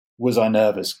 Was I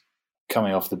nervous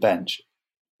coming off the bench?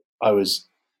 I was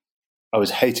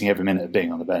hating every minute of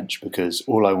being on the bench because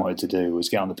all I wanted to do was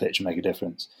get on the pitch and make a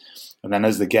difference. And then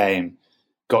as the game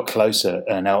got closer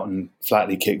and Elton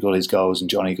flatly kicked all his goals and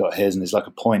Johnny got his, and there's like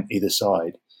a point either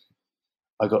side,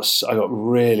 I got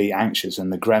really anxious,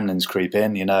 and the gremlins creep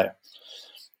in,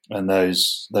 and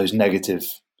those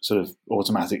negative sort of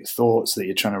automatic thoughts that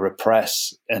you're trying to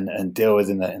repress and deal with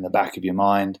in the back of your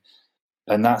mind.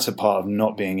 And that's a part of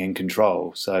not being in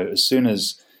control. So as soon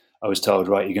as I was told,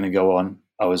 right, you're going to go on,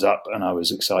 I was up and I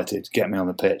was excited. Get me on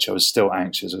the pitch. I was still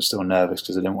anxious. I was still nervous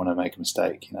because I didn't want to make a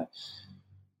mistake,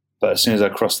 But as soon as I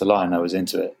crossed the line, I was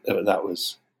into it.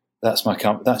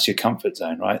 That's your comfort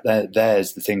zone, right?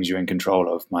 There's the things you're in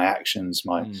control of. My actions,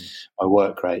 my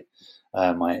work rate,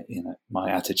 my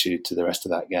attitude to the rest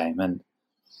of that game, and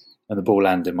and the ball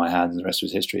landed in my hands, and the rest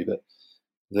was history. But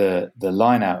the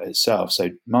line out itself, so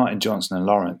Martin Johnson and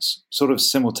Lawrence sort of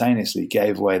simultaneously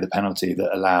gave away the penalty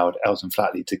that allowed Elton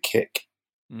Flatley to kick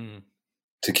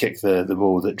the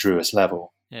ball that drew us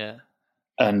level. Yeah.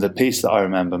 And the piece that I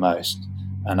remember most,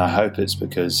 and I hope it's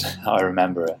because I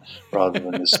remember it rather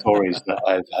than the stories that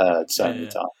I've heard so many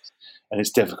times, and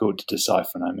it's difficult to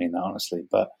decipher, and I mean that honestly,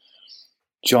 but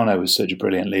Jono was such a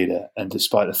brilliant leader, and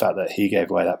despite the fact that he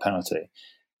gave away that penalty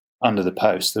under the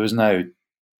post, there was no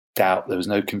doubt, there was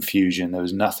no confusion, there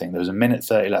was nothing. There was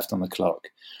 1:30 left on the clock,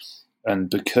 and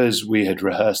because we had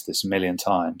rehearsed this a million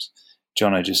times,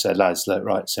 Jono just said, lads, look,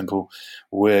 right, simple,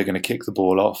 we're going to kick the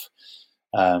ball off.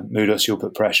 Mudos, you'll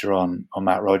put pressure on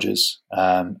Matt Rogers,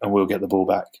 and we'll get the ball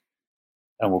back,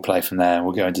 and we'll play from there, and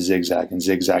we'll go into zigzag. And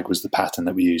zigzag was the pattern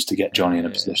that we used to get Johnny in a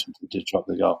position to drop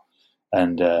the goal.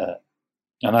 And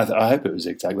I hope it was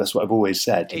zigzag. That's what I've always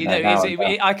said.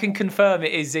 I can confirm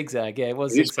it is zigzag. Yeah, it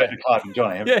was zigzag. Card from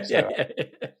Johnny. Yeah.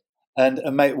 And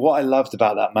mate, what I loved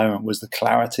about that moment was the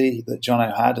clarity that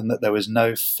Jono had, and that there was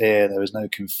no fear, there was no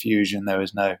confusion, there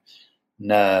was no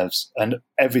nerves, and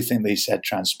everything that he said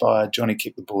transpired. Johnny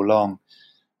kicked the ball long.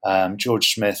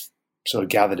 George Smith sort of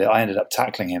gathered it. I ended up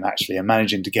tackling him actually and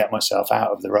managing to get myself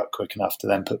out of the ruck quick enough to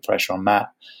then put pressure on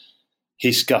Matt.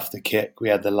 He scuffed the kick. We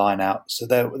had the line out. So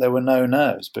there were no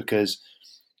nerves, because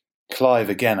Clive,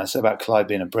 again, I said about Clive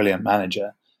being a brilliant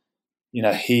manager,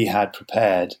 he had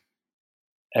prepared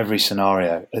every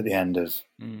scenario at the end of,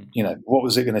 what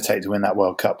was it going to take to win that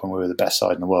World Cup when we were the best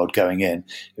side in the world going in?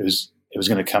 It was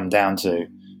going to come down to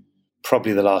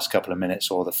probably the last couple of minutes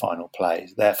or the final play.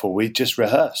 Therefore, we just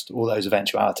rehearsed all those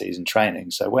eventualities in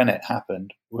training. So when it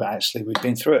happened, we'd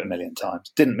been through it a million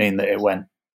times. Didn't mean that it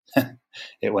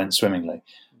went swimmingly.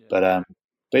 Yeah.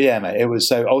 But yeah, mate, it was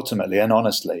so ultimately and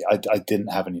honestly, I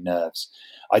didn't have any nerves.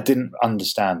 I didn't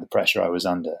understand the pressure I was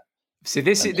under. So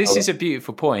this is a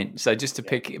beautiful point. So just to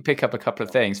pick up a couple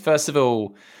of things. First of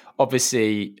all,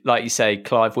 obviously, like you say,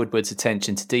 Clive Woodward's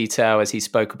attention to detail, as he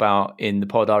spoke about in the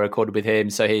pod I recorded with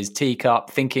him. So his teacup,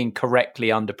 thinking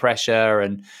correctly under pressure,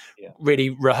 and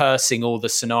really rehearsing all the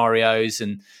scenarios.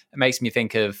 And it makes me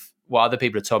think of what other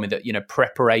people have told me, that,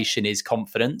 preparation is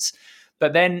confidence.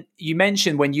 But then you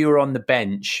mentioned when you were on the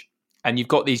bench and you've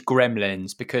got these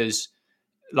gremlins, because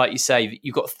like you say,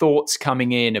 you've got thoughts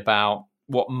coming in about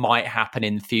what might happen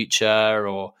in the future,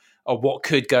 or what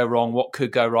could go wrong, what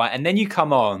could go right. And then you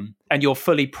come on and you're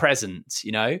fully present,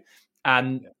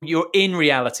 and you're in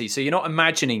reality. So you're not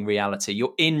imagining reality,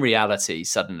 you're in reality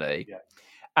suddenly. Yeah.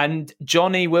 And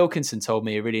Johnny Wilkinson told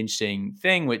me a really interesting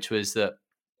thing, which was that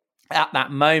at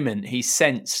that moment, he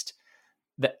sensed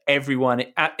that everyone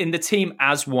in the team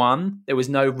as one, there was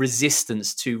no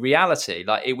resistance to reality.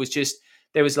 Like it was just,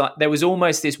 there was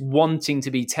almost this wanting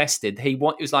to be tested. It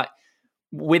was like,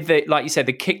 with the, like you said,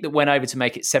 the kick that went over to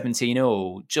make it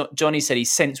 17-all, Johnny said he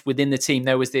sensed within the team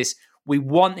there was this, we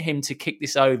want him to kick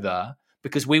this over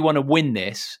because we want to win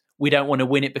this. We don't want to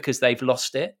win it because they've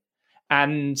lost it.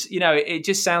 And, it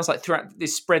just sounds like throughout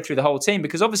this spread through the whole team,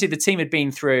 because obviously the team had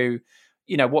been through,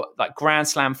 like Grand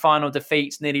Slam final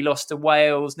defeats, nearly lost to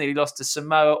Wales, nearly lost to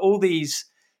Samoa, all these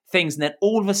things. And then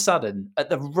all of a sudden, at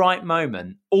the right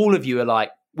moment, all of you are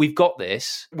like, we've got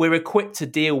this. We're equipped to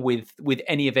deal with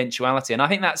any eventuality. And I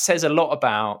think that says a lot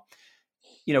about,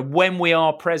 when we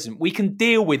are present, we can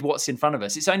deal with what's in front of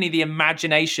us. It's only the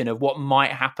imagination of what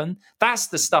might happen. That's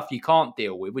the stuff you can't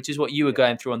deal with, which is what you were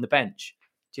going through on the bench.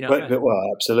 Do you know what I mean?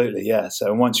 Well, absolutely, yeah.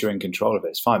 So once you're in control of it,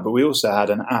 it's fine. But we also had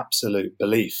an absolute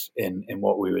belief in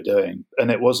what we were doing. And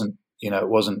it wasn't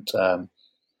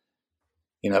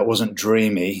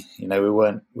dreamy.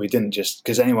 We didn't just,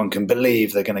 because anyone can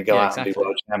believe they're going to go out and be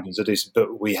world champions or do so,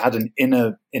 but we had an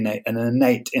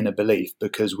innate inner belief,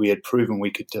 because we had proven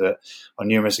we could do it on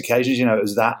numerous occasions.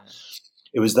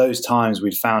 It was those times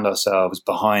we'd found ourselves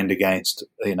behind against,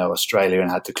 Australia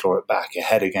and had to claw it back,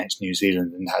 ahead against New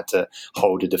Zealand and had to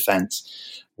hold a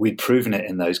defence. We'd proven it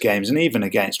in those games, and even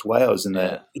against Wales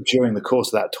during the course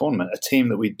of that tournament, a team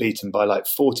that we'd beaten by like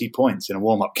 40 points in a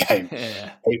warm-up game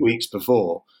 8 weeks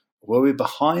before. Were we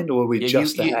behind, or were we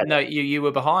just ahead? No, you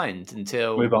were behind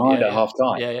until... We were behind at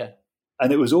half-time. Yeah.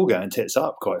 And it was all going tits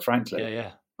up, quite frankly.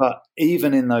 Yeah. But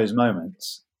even in those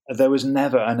moments, there was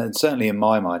never, and certainly in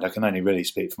my mind, I can only really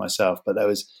speak for myself, but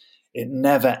it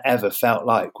never, ever felt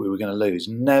like we were going to lose.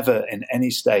 Never in any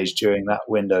stage during that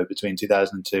window between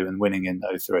 2002 and winning in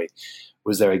 2003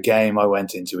 was there a game I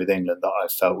went into with England that I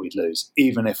felt we'd lose,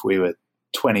 even if we were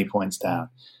 20 points down.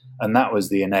 And that was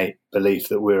the innate belief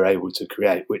that we were able to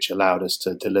create, which allowed us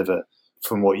to deliver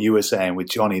from what you were saying with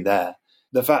Johnny there.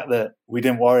 The fact that we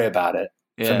didn't worry about it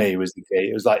for me was the key.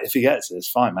 It was like, if he gets it, it's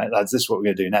fine, mate. Lads, this is what we're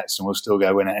going to do next, and we'll still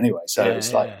go win it anyway. So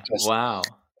it's like, just, wow.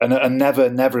 And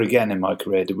never again in my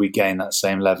career did we gain that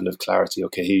same level of clarity or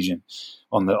cohesion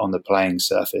on the playing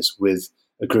surface with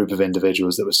a group of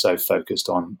individuals that were so focused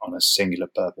on a singular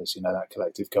purpose. That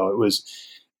collective goal. It was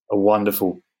a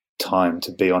wonderful time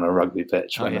to be on a rugby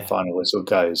pitch when the final whistle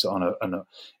goes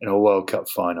in a World Cup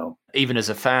final. Even as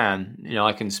a fan,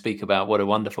 I can speak about what a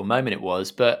wonderful moment it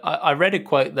was. But I read a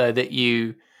quote though that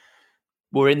you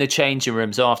were in the changing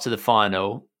rooms after the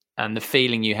final, and the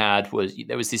feeling you had was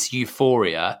there was this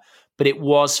euphoria, but it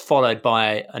was followed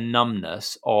by a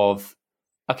numbness of,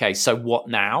 okay, so what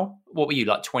now? What were you,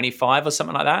 like 25 or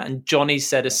something like that? And Johnny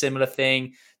said a similar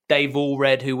thing. Dave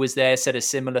Allred, who was there, said a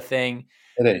similar thing.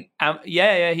 Did he?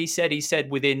 Yeah. He said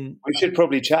within. We should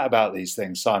probably chat about these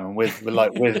things, Simon, with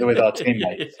our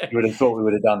teammates. You would have thought we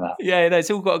would have done that. Yeah, it's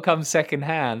all got to come second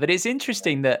hand. But it's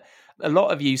interesting that a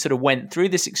lot of you sort of went through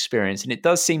this experience, and it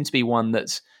does seem to be one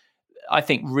that's, I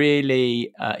think,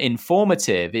 really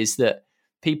informative. Is that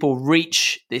people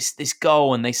reach this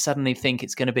goal and they suddenly think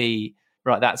it's going to be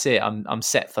right. That's it. I'm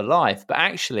set for life. But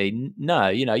actually, no.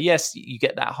 Yes, you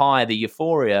get that high, the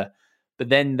euphoria. But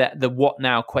then the what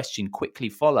now question quickly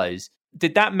follows.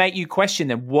 Did that make you question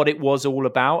then what it was all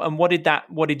about? And what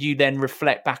did you then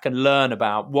reflect back and learn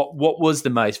about? What was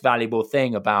the most valuable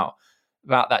thing about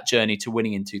that journey to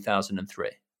winning in 2003?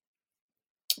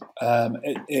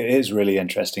 It is really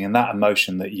interesting. And that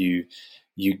emotion that you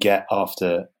get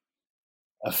after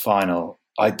a final,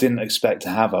 I didn't expect to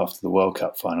have after the World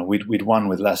Cup final. We'd won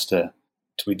with Leicester.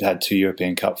 We'd had 2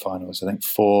 European Cup finals, I think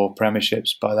 4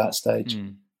 premierships by that stage.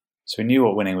 So we knew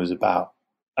what winning was about.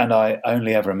 And I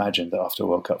only ever imagined that after a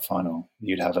World Cup final,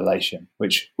 you'd have elation,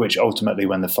 which ultimately,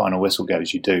 when the final whistle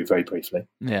goes, you do very briefly.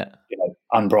 Yeah.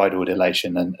 Unbridled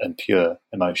elation and pure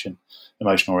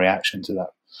emotional reaction to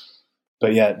that.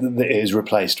 But yeah, it is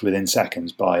replaced within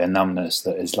seconds by a numbness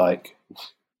that is like,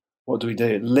 what do we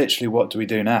do? Literally, what do we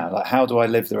do now? Like, how do I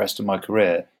live the rest of my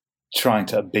career trying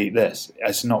to beat this?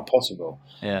 It's not possible.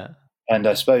 Yeah. And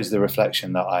I suppose the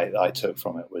reflection that I took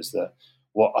from it was that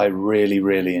what I really,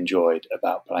 really enjoyed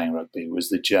about playing rugby was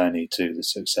the journey to the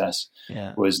success.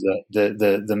 Yeah. Was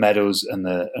the medals and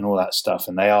all that stuff,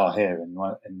 and they are here in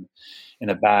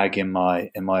a bag in my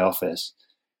office.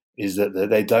 Is that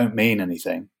they don't mean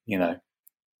anything, they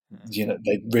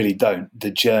really don't.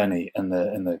 The journey and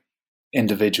the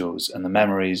individuals and the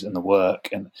memories and the work,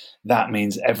 and that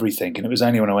means everything. And it was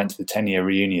only when I went to the 10-year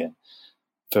reunion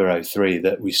for 2003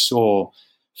 that we saw.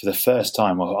 For the first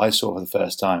time, I saw for the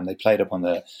first time, they played up on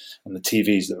the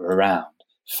TVs that were around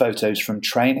photos from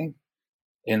training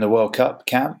in the World Cup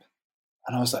camp,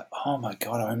 and I was like, "Oh my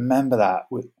God, I remember that."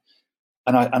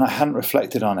 And I hadn't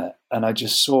reflected on it, and I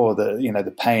just saw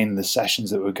the pain, the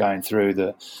sessions that we were going through,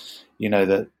 the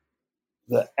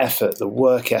effort, the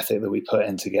work ethic that we put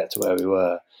in to get to where we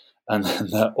were, and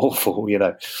the awful,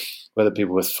 whether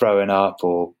people were throwing up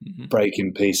or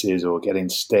breaking pieces or getting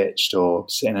stitched or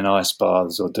sitting in ice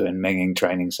baths or doing minging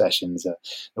training sessions that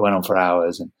went on for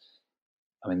hours. And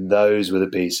I mean, those were the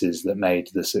pieces that made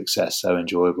the success so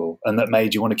enjoyable and that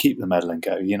made you want to keep the medal and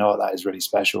go, that is really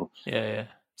special. Yeah.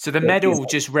 So the medal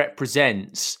just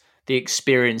represents the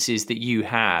experiences that you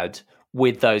had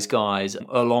with those guys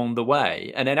along the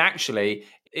way. And then actually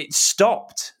it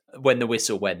stopped when the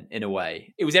whistle went, in a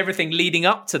way. It was everything leading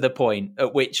up to the point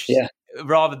at which,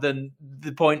 rather than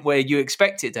the point where you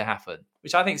expect it to happen,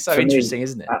 which I think is so interesting,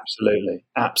 isn't it?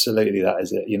 Absolutely, that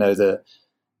is it.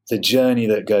 The journey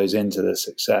that goes into the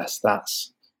success,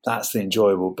 that's the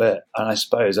enjoyable bit. And I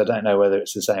suppose, I don't know whether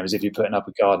it's the same as if you're putting up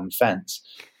a garden fence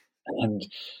and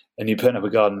you're putting up a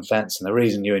garden fence, and the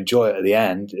reason you enjoy it at the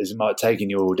end is it might have taken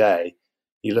you all day.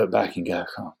 You look back and go,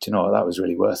 "Oh, do you know what? That was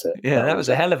really worth it." Yeah, that was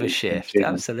a hell of a shift.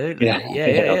 Absolutely.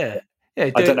 Yeah.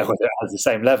 I don't know whether it has the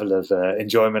same level of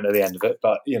enjoyment at the end of it,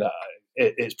 but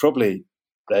there's probably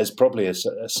a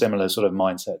similar sort of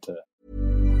mindset to it.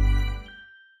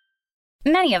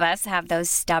 Many of us have those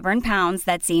stubborn pounds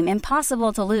that seem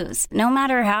impossible to lose, no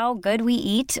matter how good we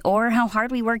eat or how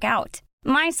hard we work out.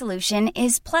 My solution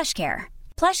is PlushCare.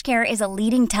 PlushCare is a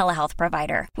leading telehealth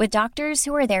provider with doctors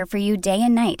who are there for you day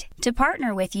and night to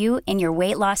partner with you in your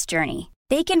weight loss journey.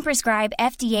 They can prescribe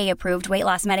FDA-approved weight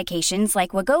loss medications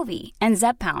like Wegovy and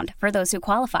Zepbound for those who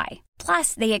qualify.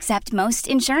 Plus, they accept most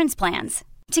insurance plans.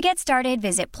 To get started,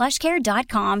 visit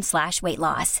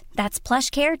plushcare.com/weightloss. That's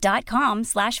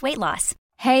plushcare.com/weightloss.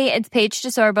 Hey, it's Paige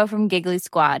DeSorbo from Giggly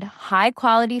Squad. High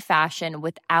quality fashion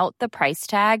without the price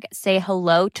tag. Say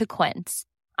hello to Quince.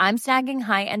 I'm snagging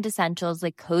high-end essentials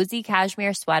like cozy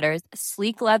cashmere sweaters,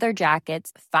 sleek leather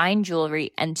jackets, fine jewelry,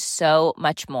 and so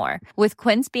much more. With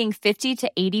Quince being 50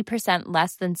 to 80%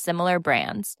 less than similar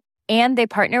brands. And they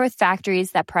partner with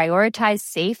factories that prioritize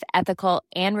safe, ethical,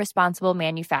 and responsible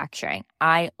manufacturing.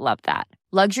 I love that.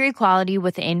 Luxury quality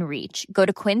within reach. Go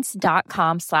to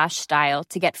quince.com/style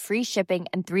to get free shipping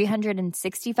and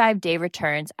 365-day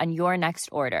returns on your next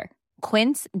order.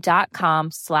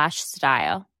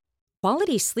 Quince.com/style.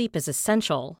 Quality sleep is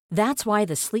essential. That's why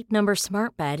the Sleep Number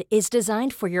Smart Bed is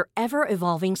designed for your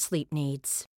ever-evolving sleep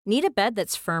needs. Need a bed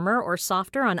that's firmer or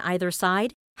softer on either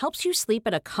side? Helps you sleep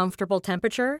at a comfortable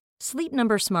temperature? Sleep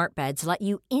Number Smart Beds let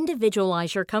you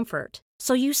individualize your comfort,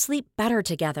 so you sleep better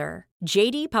together.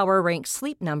 J.D. Power ranks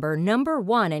Sleep Number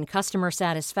 #1 in customer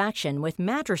satisfaction with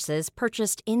mattresses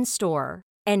purchased in-store.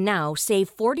 And now,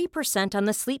 save 40% on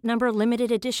the Sleep Number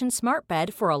Limited Edition Smart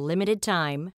Bed for a limited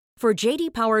time. For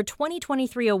J.D. Power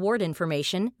 2023 award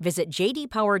information, visit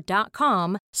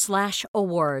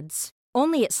jdpower.com/awards.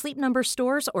 Only at Sleep Number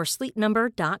stores or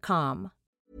sleepnumber.com.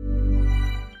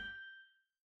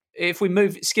 If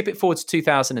we skip it forward to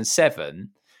 2007,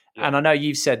 and I know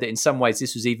you've said that in some ways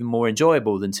this was even more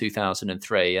enjoyable than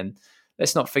 2003, and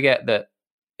let's not forget that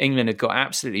England had got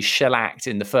absolutely shellacked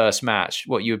in the first match.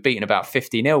 You were beaten about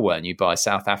 50-0, weren't you, by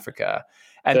South Africa?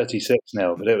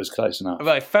 36-0, but it was close enough.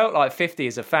 Well, it felt like 50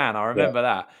 as a fan. I remember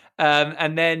that.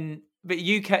 But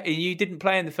you didn't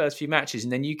play in the first few matches,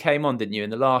 and then you came on, didn't you, in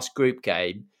the last group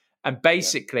game, and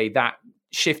basically that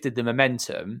shifted the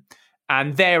momentum.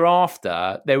 And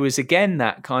thereafter, there was again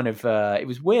that kind of, it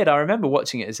was weird. I remember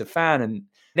watching it as a fan, and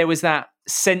there was that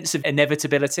sense of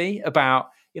inevitability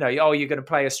about, you're going to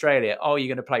play Australia. Oh, you're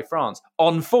going to play France.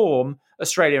 On form,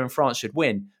 Australia and France should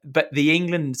win. But the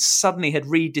England suddenly had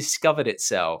rediscovered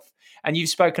itself. And you've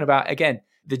spoken about, again,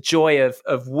 the joy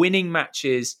of winning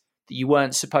matches that you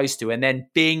weren't supposed to, and then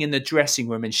being in the dressing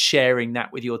room and sharing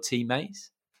that with your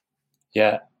teammates.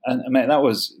 Yeah. And I mean,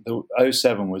 the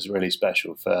 07 was really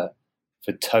special for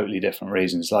totally different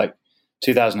reasons. Like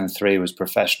 2003 was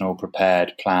professional,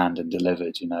 prepared, planned, and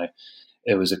delivered.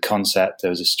 It was a concept,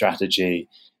 there was a strategy,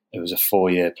 it was a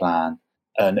 4-year plan.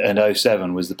 And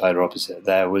 07 was the polar opposite.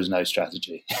 There was no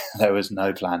strategy, there was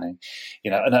no planning.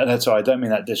 And that's why I don't mean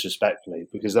that disrespectfully,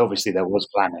 because obviously there was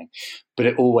planning, but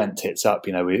it all went tits up.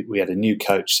 We had a new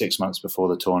coach 6 months before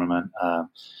the tournament,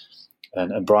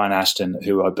 and Brian Ashton,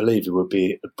 who I believe would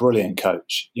be a brilliant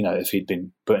coach, if he'd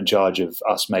been put in charge of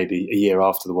us maybe a year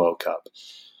after the World Cup.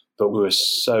 But we were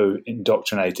so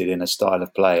indoctrinated in a style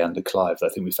of play under Clive that I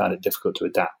think we found it difficult to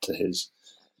adapt to his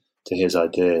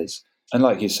ideas. And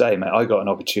like you say, mate, I got an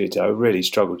opportunity. I really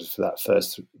struggled for that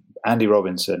first. Andy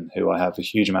Robinson, who I have a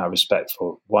huge amount of respect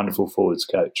for, wonderful forwards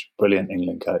coach, brilliant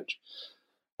England coach.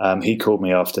 He called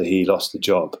me after he lost the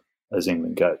job as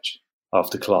England coach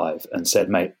after Clive and said,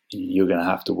 mate, you're going to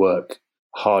have to work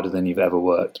harder than you've ever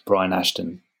worked. Brian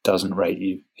Ashton doesn't rate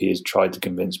you. He has tried to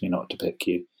convince me not to pick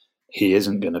you. He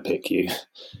isn't going to pick you.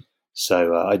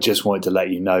 So I just wanted to let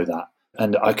you know that.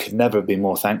 And I could never be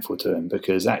more thankful to him,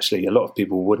 because actually a lot of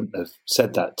people wouldn't have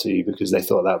said that to you because they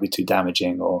thought that would be too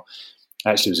damaging, or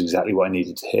actually it was exactly what I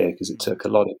needed to hear, because it took a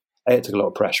lot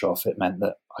of pressure off. It meant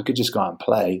that I could just go out and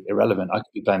play, irrelevant. I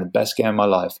could be playing the best game of my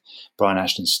life. Brian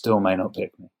Ashton still may not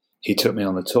pick me. He took me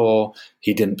on the tour.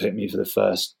 He didn't pick me for the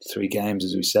first 3 games,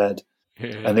 as we said.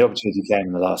 And the opportunity came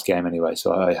in the last game anyway,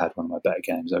 so I had one of my better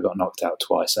games. I got knocked out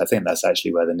twice. I think that's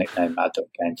actually where the nickname Mad Dog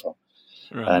came from.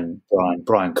 Right. And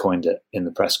Brian coined it in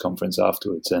the press conference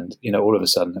afterwards. And, all of a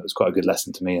sudden it was quite a good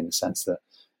lesson to me, in the sense that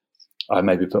I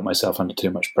maybe put myself under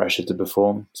too much pressure to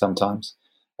perform sometimes.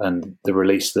 And the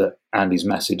release that Andy's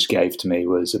message gave to me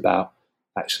was about,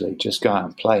 actually, just go out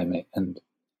and play, mate. And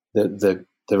the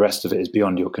rest of it is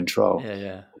beyond your control.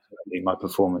 Yeah. My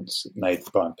performance made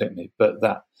Brian pick me. But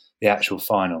the actual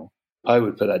final, I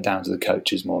would put that down to the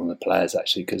coaches more than the players,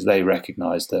 actually, because they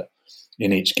recognised that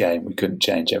in each game we couldn't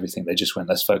change everything. They just went,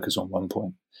 let's focus on 1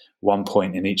 point. 1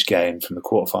 point in each game from the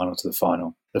quarterfinal to the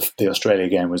final. The Australia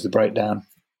game was the breakdown.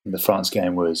 The France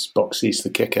game was Boxies,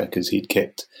 the kicker, because he'd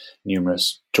kicked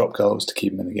numerous drop goals to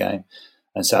keep him in the game.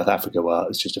 And South Africa, well,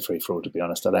 it's just a free-for-all, to be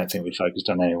honest. I don't think we focused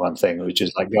on any one thing. We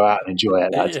just go out and enjoy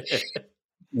it, lads.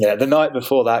 Yeah, the night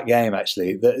before that game,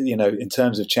 actually, in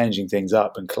terms of changing things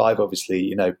up, and Clive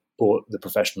obviously, brought the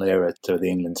professional era to the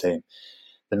England team.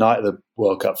 The night of the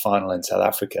World Cup final in South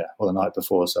Africa, or the night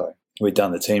before, sorry, we'd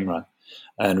done the team run,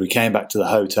 and we came back to the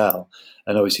hotel.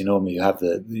 And obviously, normally you have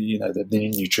the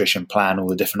nutrition plan, all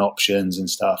the different options and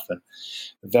stuff, and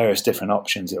various different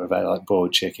options that were available, like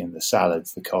boiled chicken, the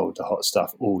salads, the cold, the hot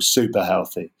stuff, all super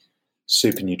healthy,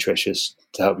 super nutritious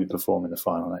to help you perform in the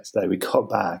final next day. We got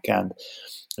back and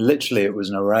literally it was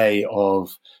an array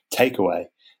of takeaway.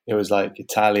 It was like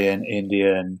Italian,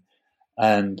 Indian,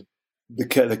 and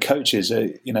the coaches,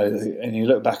 you know, and you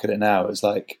look back at it now, it's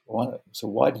like, so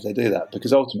why did they do that?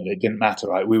 Because ultimately it didn't matter,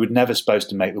 right? We were never supposed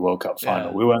to make the World Cup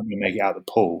final. Yeah. We weren't going to make it out of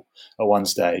the pool at one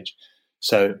stage.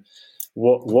 So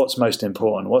what's most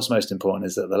important? What's most important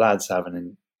is that the lads have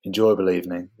an enjoyable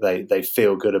evening. They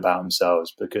feel good about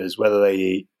themselves, because whether they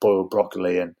eat boiled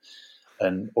broccoli and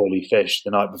oily fish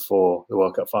the night before the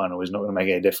World Cup final is not going to make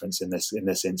any difference in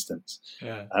this instance.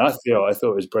 Yeah. And I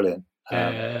thought it was brilliant.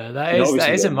 That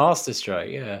is a masterstroke.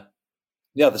 Yeah,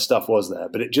 the other stuff was there,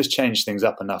 but it just changed things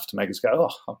up enough to make us go,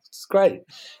 "Oh, it's great!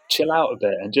 Chill out a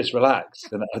bit and just relax."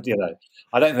 And you know,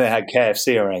 I don't think they had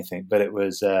KFC or anything, but it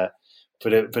was,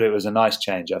 but it was a nice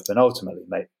change up. And ultimately,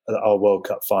 mate, our World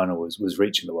Cup final was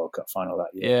reaching the World Cup final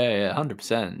that year. Yeah,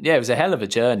 100%. Yeah, it was a hell of a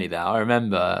journey. That I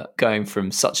remember going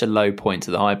from such a low point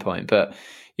to the high point. But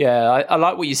yeah, I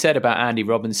like what you said about Andy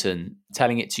Robinson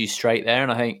telling it to you straight there,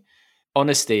 and I think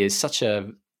honesty is such a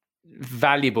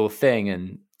valuable thing.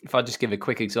 And if I just give a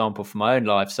quick example from my own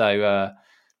life. So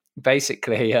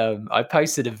basically, I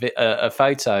posted a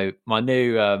photo, my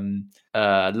new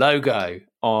logo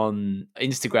on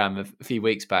Instagram a few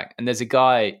weeks back. And there's a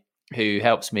guy who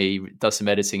helps me, does some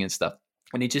editing and stuff.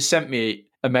 And he just sent me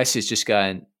a message just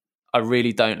going, "I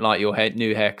really don't like your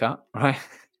new haircut." Right?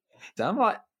 So I'm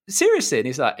like, seriously? And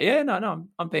he's like, "Yeah, no,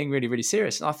 I'm being really, really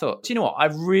serious." And I thought, do you know what? I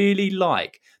really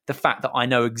like the fact that I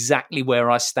know exactly where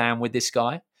I stand with this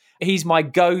guy. He's my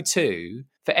go-to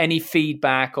for any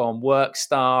feedback on work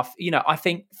stuff. You know, I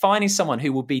think finding someone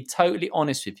who will be totally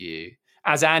honest with you,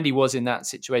 as Andy was in that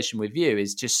situation with you,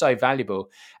 is just so valuable.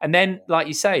 And then, like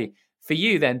you say, for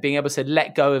you then being able to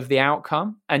let go of the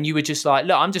outcome, and you were just like,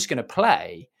 look, I'm just going to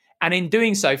play. And in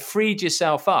doing so, freed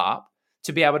yourself up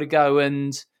to be able to go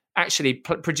and actually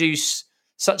produce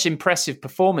such impressive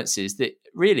performances that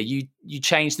really you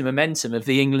changed the momentum of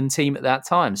the England team at that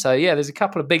time. So yeah, there's a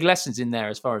couple of big lessons in there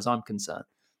as far as I'm concerned.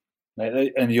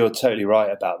 And you're totally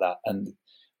right about that. And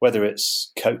whether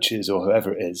it's coaches or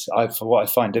whoever it is, what I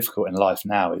find difficult in life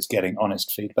now is getting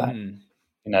honest feedback. You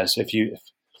know, so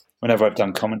whenever I've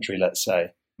done commentary, let's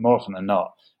say, more often than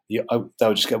not,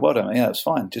 they'll just go, "Well done, yeah, it's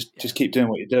fine. Just keep doing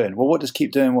what you're doing." Well, what does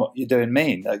keep doing what you're doing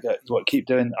mean? What keep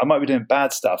doing? I might be doing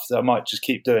bad stuff, so I might just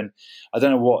keep doing. I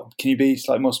don't know what. Can you be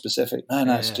slightly more specific? No,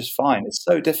 it's just fine. It's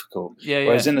so difficult.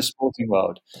 Whereas in the sporting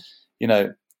world, you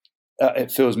know,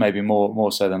 it feels maybe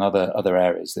more so than other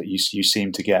areas that you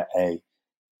seem to get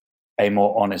a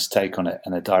more honest take on it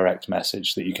and a direct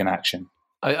message that you can action.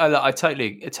 I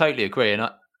totally agree. And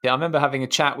I remember having a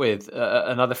chat with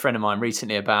another friend of mine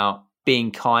recently about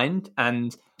being kind.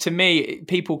 And to me,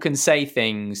 people can say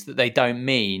things that they don't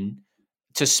mean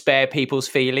to spare people's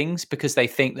feelings because they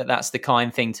think that that's the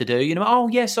kind thing to do. You know, "Oh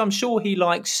yes, I'm sure he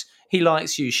likes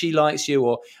you, she likes you,"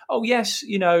 or "Oh yes,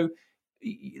 you know,"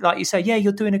 like you say, "Yeah,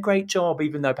 you're doing a great job,"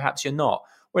 even though perhaps you're not.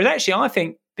 Whereas actually, I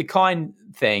think the kind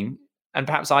thing, and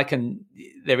perhaps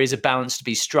there is a balance to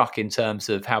be struck in terms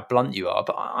of how blunt you are,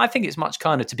 but I think it's much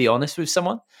kinder to be honest with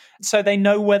someone so they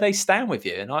know where they stand with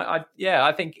you. And I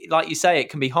think, like you say, it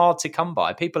can be hard to come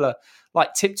by. People are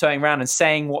like tiptoeing around and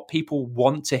saying what people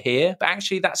want to hear, but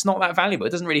actually that's not that valuable.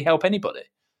 It doesn't really help anybody.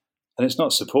 And it's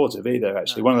not supportive either,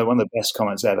 actually. No. One of the best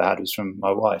comments I ever had was from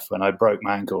my wife when I broke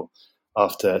my ankle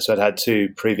so I'd had 2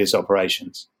 previous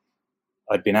operations.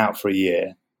 I'd been out for a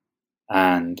year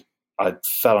and I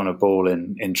fell on a ball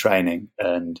in training,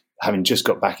 and having just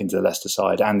got back into the Leicester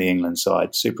side and the England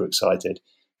side, super excited,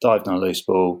 dived on a loose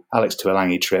ball. Alex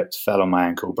Tuolangi tripped, fell on my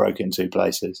ankle, broke it in 2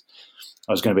 places.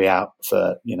 I was going to be out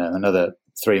for, you know, another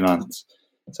 3 months.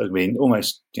 So it would be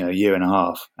almost, you know, a year and a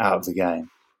half out of the game.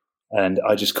 And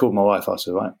I just called my wife. I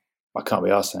said, "Right, I can't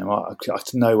be asked anymore.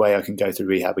 There's no way I can go through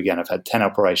rehab again. I've had 10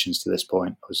 operations to this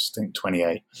point. I was, I think,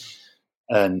 28.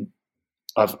 And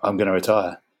I'm going to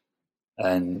retire."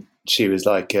 And she was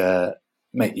like,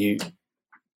 "Mate, you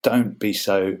don't be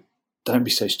so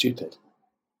stupid.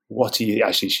 What are you?"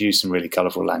 Actually, she used some really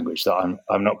colourful language that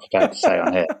I'm not prepared to say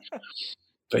on here.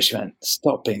 But she went,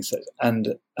 "Stop being so."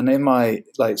 And in my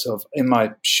in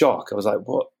my shock, I was like,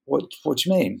 "What do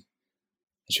you mean?" And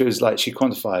she was like, she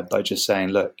quantified by just saying,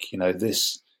 "Look, you know,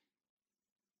 this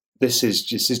is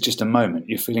just a moment.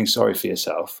 You're feeling sorry for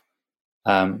yourself.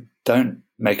 Don't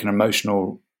make an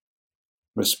emotional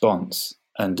response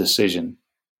and decision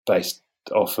based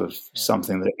off of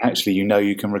something that actually you know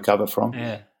you can recover from,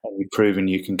 and you've proven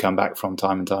you can come back from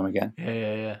time and time again."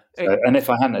 So, and if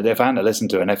I hadn't listened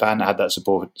to it, and if I hadn't had that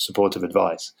supportive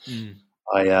advice,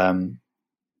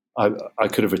 I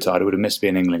could have retired. I would have missed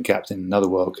being England captain, another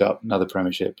World Cup, another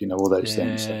Premiership, all those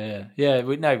things. So. Yeah.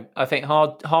 No, I think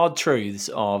hard truths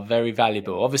are very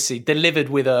valuable. Obviously, delivered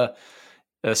with a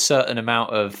certain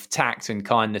amount of tact and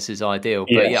kindness is ideal.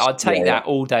 But I'd take that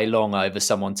all day long over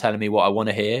someone telling me what I want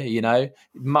to hear,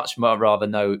 much more rather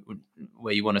know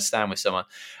where you want to stand with someone.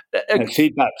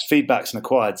 Feedback's an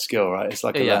acquired skill, right? It's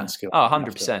like a learned skill. Oh,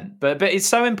 100%. But it's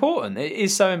so important. It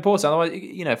is so important. Otherwise,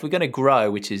 if we're going to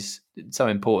grow, which is so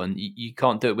important, you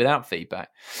can't do it without feedback.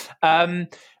 Right.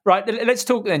 Let's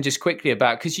talk then just quickly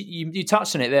about, because you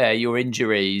touched on it there, your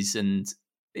injuries. And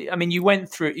I mean, you went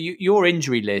through your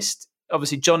injury list.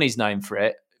 Obviously, Johnny's known for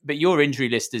it, but your injury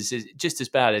list is just as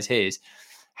bad as his.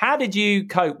 How did you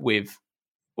cope with,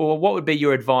 or what would be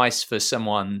your advice for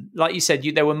someone? Like you said,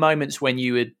 there were moments when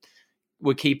you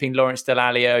were keeping Lawrence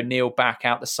Dallaglio, Neil back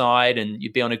out the side, and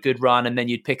you'd be on a good run, and then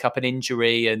you'd pick up an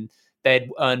injury, and they'd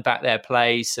earn back their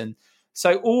place. And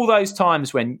so all those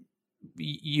times when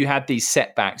you had these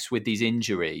setbacks with these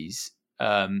injuries,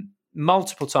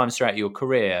 multiple times throughout your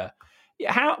career,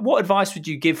 what advice would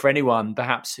you give for anyone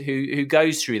perhaps who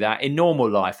goes through that in normal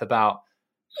life, about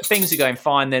things are going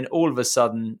fine, then all of a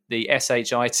sudden the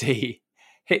SHIT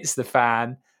hits the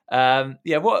fan? What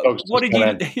did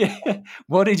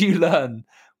you learn?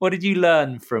 What did you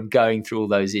learn from going through all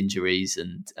those injuries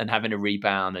and having a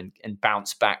rebound and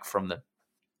bounce back from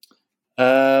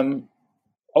them?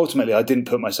 Ultimately, I didn't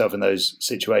put myself in those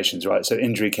situations, right? So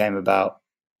injury came about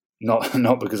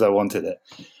not because I wanted it.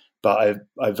 But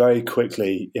I very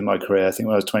quickly in my career, I think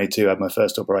when I was 22, I had my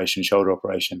first operation, shoulder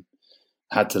operation,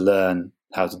 had to learn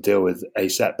how to deal with a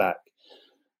setback.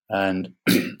 And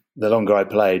the longer I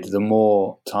played, the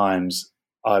more times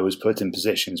I was put in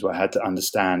positions where I had to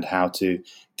understand how to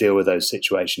deal with those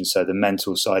situations. So the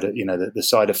mental side, the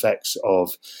side effects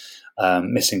of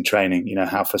missing training,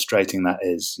 how frustrating that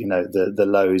is, the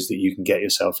lows that you can get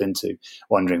yourself into,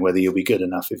 wondering whether you'll be good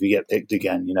enough if you get picked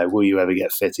again, will you ever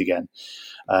get fit again?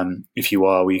 If you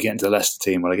are, will you get into the Leicester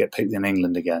team? Will I get picked in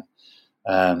England again?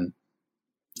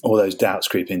 All those doubts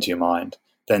creep into your mind.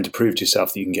 Then to prove to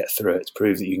yourself that you can get through it, to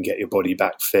prove that you can get your body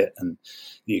back fit and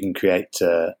you can create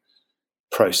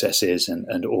processes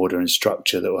and order and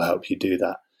structure that will help you do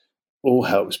that, all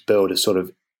helps build a sort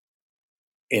of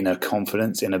inner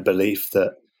confidence, inner belief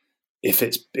that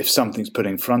if something's put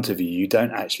in front of you, you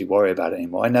don't actually worry about it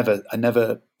anymore. I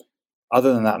never,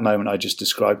 other than that moment I just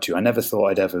described to you, I never thought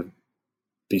I'd ever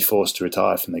be forced to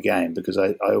retire from the game, because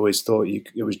I always thought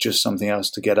it was just something else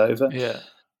to get over. Yeah.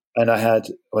 And I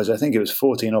think it was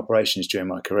 14 operations during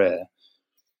my career.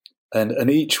 And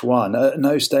each one, at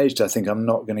no stage did I think I'm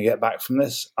not going to get back from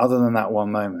this. Other than that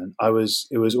one moment, it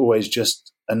was always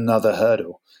just another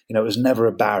hurdle. It was never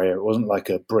a barrier. It wasn't like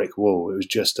a brick wall. It was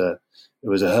just it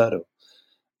was a hurdle.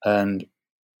 And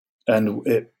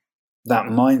that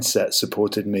mindset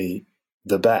supported me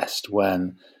the best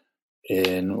when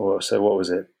what was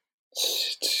it?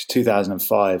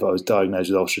 2005, I was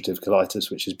diagnosed with ulcerative colitis,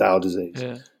 which is bowel disease.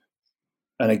 Yeah.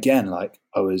 And again,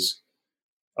 I was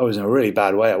in a really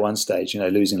bad way at one stage,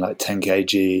 losing like 10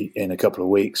 kg in a couple of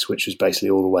weeks, which was basically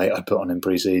all the weight I put on in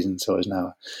pre-season. So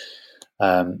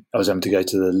I was having to go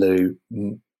to the loo,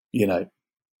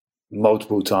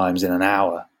 multiple times in an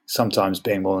hour, sometimes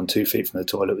being more than 2 feet from the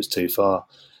toilet was too far.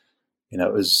 You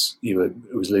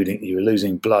were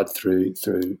losing blood through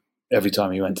every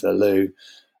time you went to the loo.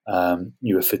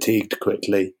 You were fatigued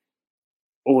quickly.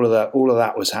 All of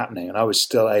that was happening, and I was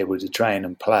still able to train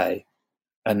and play,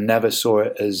 and never saw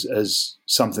it as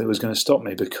something that was going to stop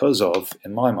me because of,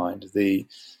 in my mind, the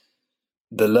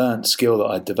learned skill that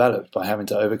I developed by having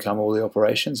to overcome all the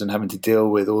operations and having to deal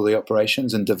with all the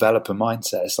operations and develop a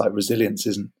mindset. It's like resilience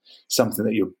isn't something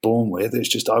that you're born with. It's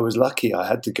just I was lucky. I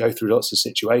had to go through lots of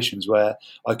situations where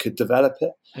I could develop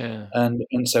it. Yeah. And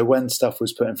so when stuff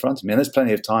was put in front of me, and there's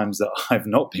plenty of times that I've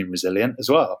not been resilient as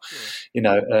well,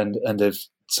 and have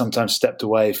sometimes stepped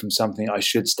away from something I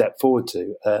should step forward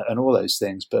to, and all those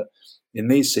things. But in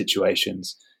these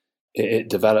situations, it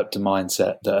developed a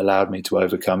mindset that allowed me to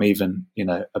overcome even,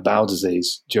 a bowel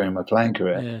disease during my playing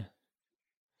career.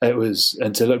 Yeah. It was,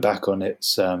 and to look back on it,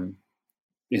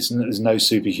 there's no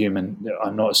superhuman.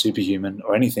 I'm not a superhuman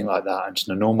or anything like that. I'm just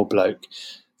a normal bloke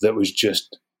that was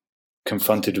just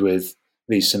confronted with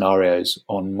these scenarios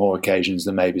on more occasions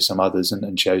than maybe some others,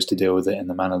 and chose to deal with it in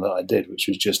the manner that I did, which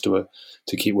was just to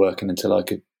keep working until I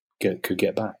could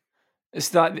get back.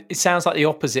 It sounds like the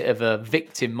opposite of a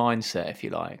victim mindset, if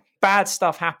you like. Bad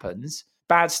stuff happens.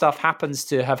 Bad stuff happens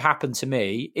to have happened to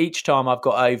me. Each time I've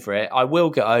got over it, I will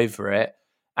get over it,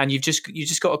 and you just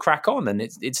got to crack on, and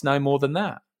it's no more than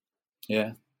that.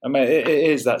 Yeah, I mean, it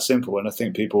is that simple. And I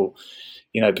think people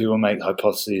make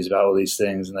hypotheses about all these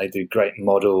things, and they do great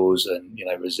models and,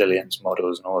 resilience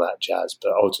models and all that jazz.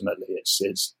 But ultimately, it's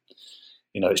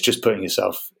just putting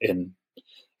yourself in.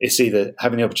 It's either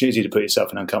having the opportunity to put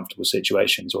yourself in uncomfortable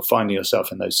situations, or finding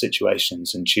yourself in those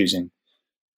situations and choosing,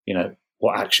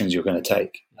 what actions you're going to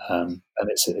take. And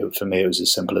for me, it was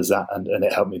as simple as that, and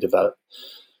it helped me develop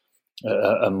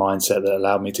a mindset that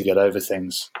allowed me to get over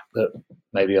things that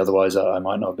maybe otherwise I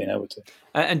might not have been able to.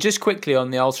 And just quickly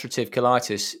on the ulcerative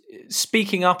colitis,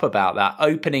 speaking up about that,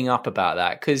 opening up about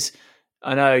that, because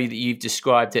I know that you've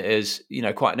described it as,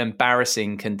 quite an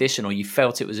embarrassing condition, or you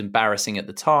felt it was embarrassing at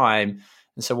the time,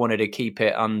 and so wanted to keep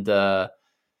it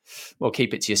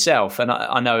keep it to yourself. And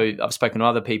I know I've spoken to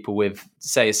other people with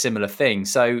say a similar thing.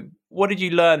 So what did you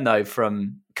learn though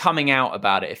from coming out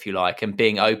about it, if you like, and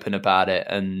being open about it,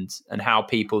 and how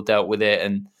people dealt with it,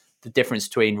 and the difference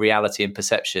between reality and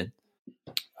perception?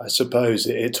 I suppose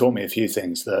it taught me a few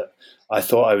things. That I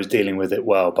thought I was dealing with it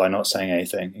well by not saying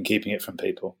anything and keeping it from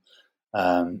people.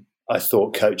 I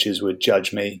thought coaches would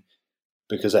judge me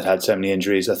because I'd had so many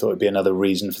injuries. I thought it'd be another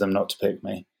reason for them not to pick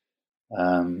me.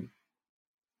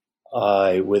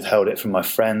 I withheld it from my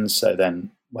friends, so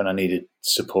then when I needed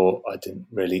support, I didn't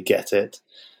really get it.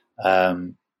 I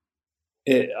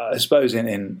suppose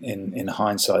in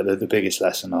hindsight, the biggest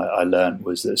lesson I learned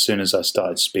was that as soon as I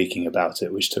started speaking about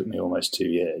it, which took me almost 2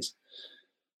 years,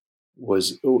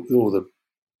 was all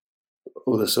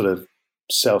the sort of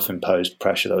self-imposed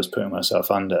pressure that I was putting myself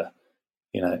under,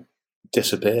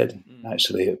 disappeared.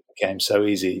 Actually, it became so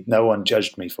easy. No one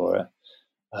judged me for it.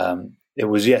 It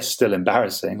was, still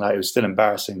embarrassing. Like, it was still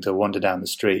embarrassing to wander down the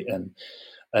street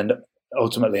and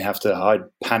ultimately have to hide,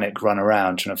 panic, run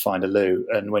around trying to find a loo.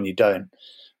 And when you don't,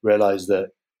 realize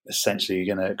that essentially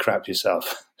you're going to crap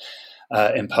yourself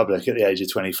in public at the age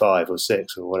of 25 or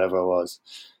 6 or whatever I was.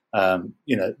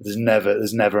 There's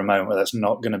never a moment where that's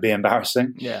not going to be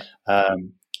embarrassing. Yeah.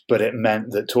 But it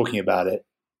meant that talking about it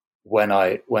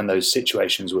when those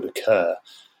situations would occur,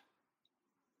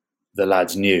 the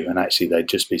lads knew, and actually they'd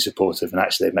just be supportive, and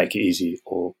actually they'd make it easy,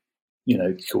 or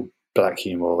called black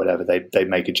humor or whatever. They'd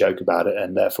make a joke about it,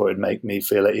 and therefore it'd make me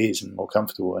feel at ease and more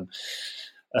comfortable.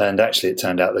 And actually, it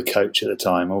turned out the coach at the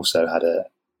time also had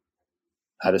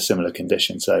a similar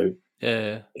condition, so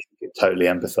yeah, he could totally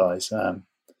empathise.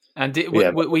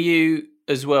 Were you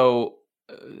as well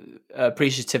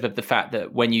appreciative of the fact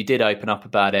that when you did open up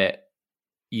about it,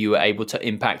 you were able to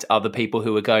impact other people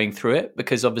who were going through it?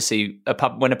 Because obviously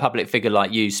when a public figure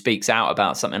like you speaks out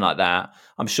about something like that,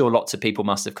 I'm sure lots of people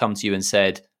must have come to you and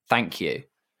said, thank you.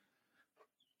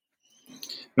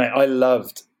 Mate, I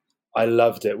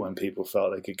loved it when people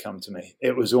felt they could come to me.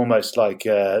 It was almost like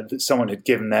someone had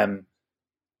given them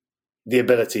the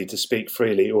ability to speak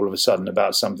freely all of a sudden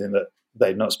about something that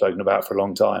they'd not spoken about for a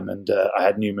long time. And I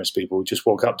had numerous people just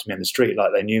walk up to me in the street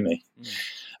like they knew me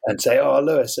and say, "Oh,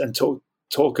 Lewis," and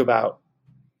talk about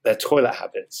their toilet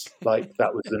habits like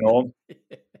that was the norm.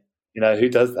 Who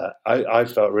does that? I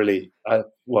felt really,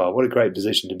 what a great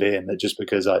position to be in, that just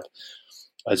because I'd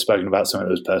spoken about something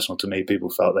that was personal to me, people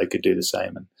felt they could do the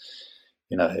same. And,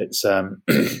 it's, I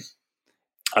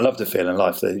love the feel in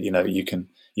life that,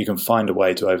 you can find a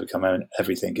way to overcome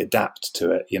everything, adapt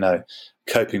to it,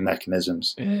 coping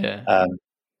mechanisms. Yeah.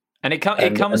 And it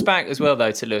comes back as well,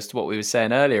 though, to Lewis, to what we were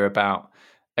saying earlier about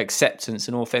acceptance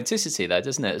and authenticity, though,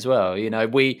 doesn't it, as well?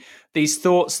 These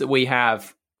thoughts that we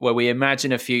have where we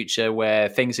imagine a future where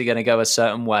things are going to go a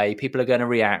certain way, people are going to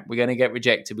react, we're going to get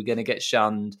rejected, we're going to get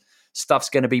shunned, stuff's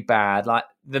going to be bad. Like,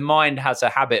 the mind has a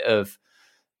habit of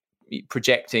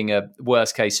projecting a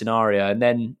worst case scenario, and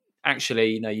then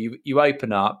actually, you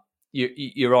open up,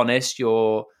 you're honest,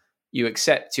 you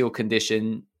accept your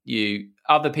condition,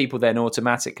 other people then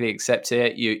automatically accept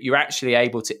it. You're actually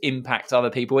able to impact other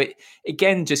people. It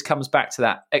again just comes back to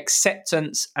that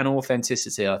acceptance and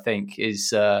authenticity. I think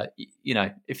is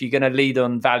if you're going to lead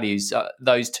on values,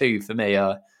 those two for me,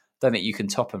 I don't think you can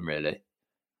top them really.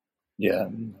 Yeah,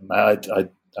 I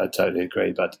totally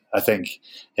agree. But I think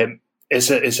it's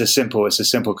a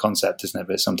simple concept, isn't it?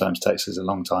 But it sometimes takes us a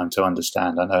long time to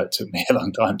understand. I know it took me a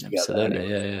long time to get there.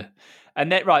 Absolutely, yeah. And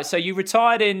then, right, so you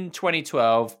retired in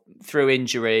 2012 through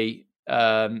injury.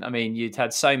 You'd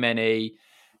had so many.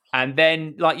 And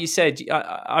then, like you said,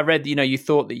 I read, you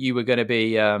thought that you were going to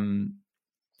be,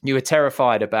 you were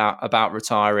terrified about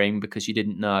retiring because you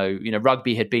didn't know,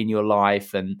 rugby had been your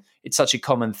life, and it's such a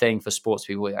common thing for sports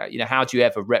people. How do you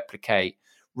ever replicate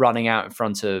running out in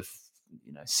front of,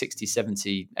 60,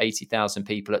 70, 80,000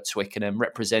 people at Twickenham,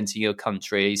 representing your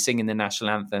country, singing the national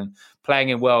anthem, playing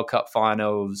in World Cup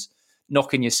finals,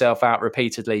 knocking yourself out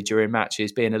repeatedly during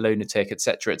matches, being a lunatic,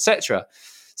 etc., etc.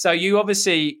 So you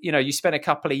obviously, you spent a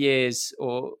couple of years,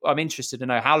 or I'm interested to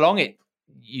know how long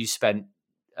you spent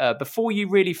before you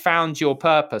really found your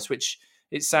purpose, which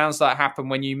it sounds like happened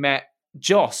when you met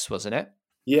Joss, wasn't it?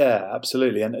 Yeah,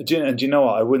 absolutely. And do you know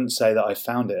what? I wouldn't say that I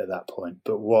found it at that point,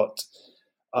 but what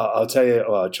I'll tell you,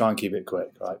 well, I'll try and keep it quick,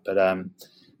 right? But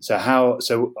so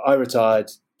I retired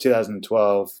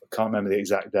 2012. I can't remember the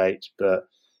exact date, but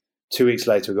 2 weeks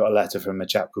later, we got a letter from a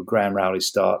chap called Graham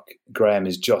Rowley-Stark. Graham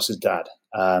is Joss's dad.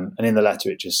 And in the letter,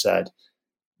 it just said,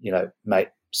 mate,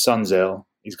 son's ill.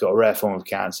 He's got a rare form of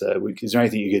cancer. Is there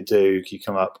anything you could do? Can you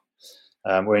come up?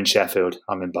 We're in Sheffield.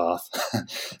 I'm in Bath.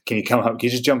 Can you come up? Can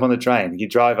you just jump on the train? Can you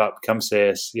drive up, come see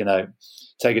us,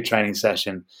 take a training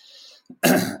session?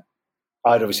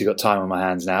 I'd obviously got time on my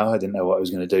hands now. I didn't know what I was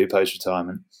going to do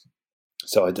post-retirement.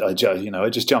 So I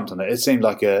just jumped on it. It seemed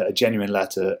like a genuine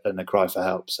letter and a cry for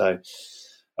help. So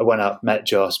I went up, met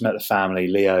Joss, met the family,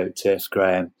 Leo, Tiff,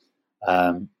 Graham,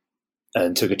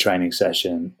 and took a training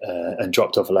session and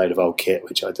dropped off a load of old kit,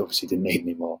 which I obviously didn't need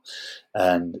anymore.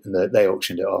 And they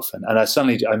auctioned it off. And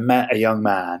I met a young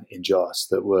man in Joss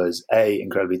that was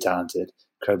incredibly talented,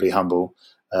 incredibly humble,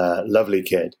 lovely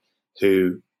kid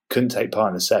who couldn't take part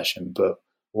in the session, but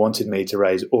wanted me to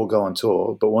go on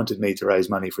tour, but wanted me to raise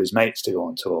money for his mates to go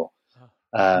on tour.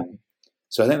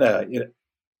 So I think that,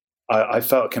 I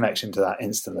felt a connection to that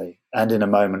instantly. And in a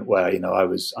moment where, I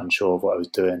was unsure of what I was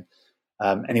doing.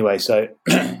 Anyway, so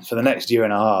for the next year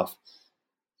and a half,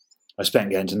 I spent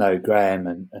getting to know Graham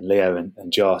and Leo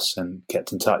and Joss, and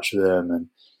kept in touch with them,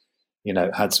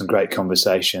 and had some great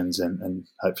conversations, and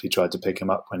hopefully tried to pick him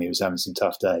up when he was having some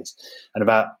tough days. And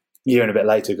about a year and a bit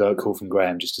later, got a call from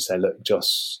Graham just to say, look,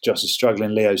 Joss is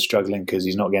struggling, Leo's struggling because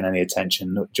he's not getting any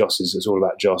attention. It's all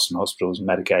about Joss and hospitals and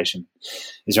medication.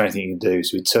 Is there anything you can do?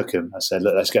 So we took him. I said,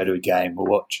 look, let's go to a game. We'll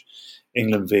watch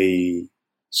England v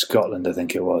Scotland, I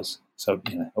think it was. So,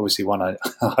 obviously one I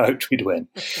hoped we'd win.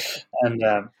 And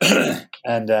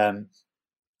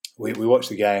we watched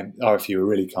the game. RFU were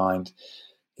really kind,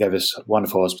 gave us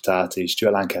wonderful hospitality.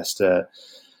 Stuart Lancaster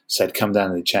said, come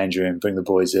down to the change room, bring the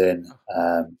boys in.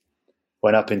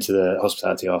 Went up into the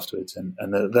hospitality afterwards, and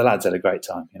the lads had a great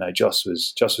time. Joss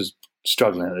was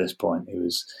struggling at this point. He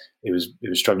was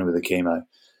struggling with the chemo.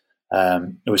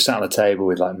 It was sat on the table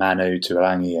with like Manu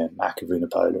Tuolangi and Maka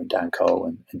Vunipola and Dan Cole,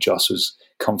 and Joss was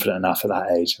confident enough at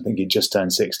that age. I think he'd just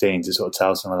turned 16 to sort of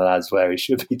tell some of the lads where he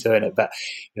should be doing it. But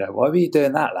why were you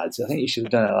doing that, lads? I think you should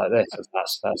have done it like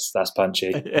this. That's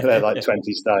punchy. They're like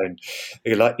 20 stone.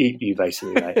 They could like eat you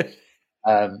basically, mate.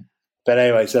 But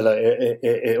anyway, so look,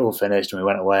 it all finished and we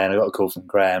went away, and I got a call from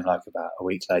Graham like about a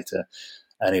week later.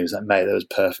 And he was like, mate, that was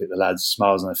perfect. The lads,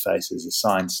 smiles on their faces, the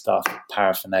signed stuff,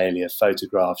 paraphernalia,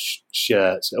 photographs,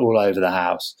 shirts, all over the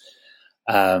house.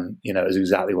 It was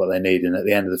exactly what they needed. And at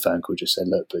the end of the phone call, just said,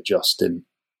 look, but Joss didn't,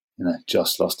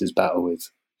 Joss lost his battle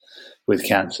with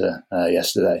cancer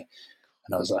yesterday.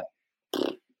 And I was like,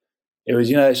 it was,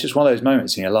 it's just one of those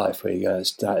moments in your life where you go,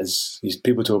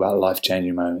 people talk about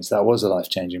life-changing moments. That was a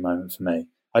life-changing moment for me.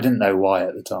 I didn't know why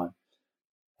at the time.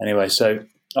 Anyway, so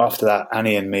after that,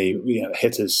 Annie and me, it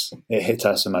hit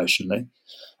us emotionally.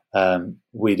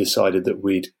 We decided that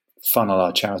we'd funnel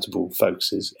our charitable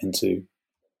focuses into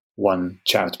one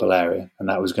charitable area, and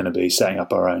that was going to be setting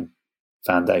up our own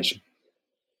foundation.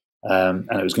 And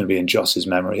it was going to be in Joss's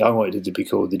memory. I wanted it to be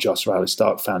called the Joss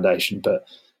Rowley-Stark Foundation, but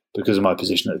because of my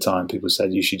position at the time, people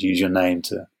said you should use your name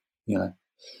to,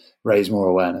 raise more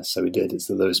awareness. So we did. It's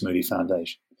the Lewis Moody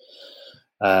Foundation.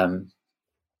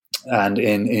 And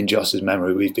in Joss's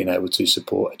memory, we've been able to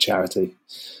support a charity,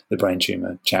 the Brain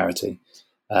Tumour Charity,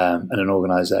 and an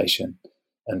organisation,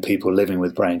 and people living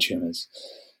with brain tumours,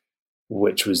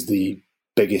 which was the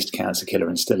biggest cancer killer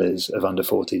and still is of under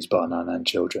 40s, bar none, and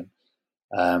children,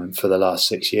 for the last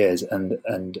 6 years. And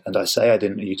I say I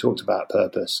didn't. You talked about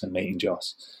purpose and meeting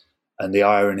Joss, and the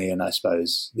irony, and I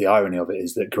suppose the irony of it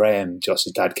is that Graham,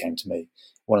 Joss's dad, came to me.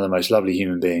 One of the most lovely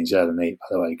human beings you ever meet, by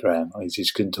the way, Graham. He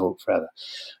just couldn't talk forever.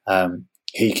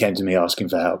 He came to me asking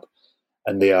for help.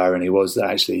 And the irony was that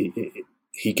actually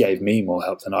he gave me more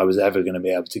help than I was ever going to be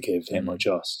able to give him or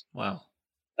Joss. Wow.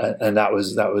 And that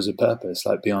was a purpose,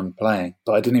 like beyond playing.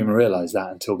 But I didn't even realise that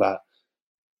until about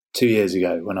 2 years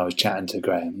ago when I was chatting to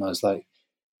Graham. And I was like,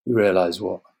 you realise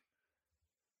what?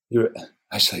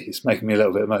 Actually, it's making me a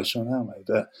little bit emotional now, mate.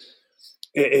 But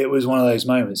it was one of those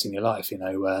moments in your life,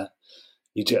 where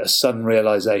you get a sudden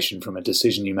realization from a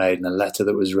decision you made and a letter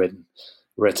that was written,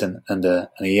 and a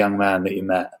young man that you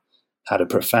met had a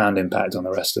profound impact on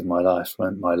the rest of my life,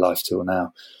 my life till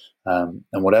now. And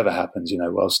whatever happens,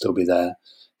 I'll still be there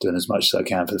doing as much as I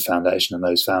can for the foundation and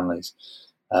those families.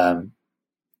 And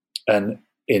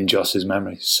in Joss's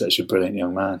memory, such a brilliant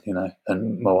young man,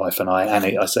 and my wife and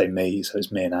Annie, I say me, so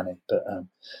it's me and Annie, but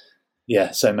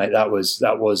so mate, that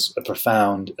was a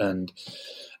profound and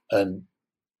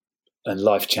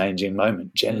life-changing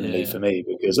moment genuinely for me,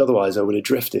 because otherwise I would have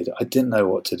drifted. I didn't know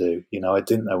what to do. I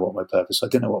didn't know what my purpose, I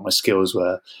didn't know what my skills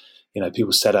were.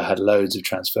 People said I had loads of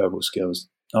transferable skills.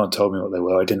 No one told me what they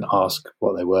were. I didn't ask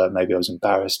what they were. Maybe I was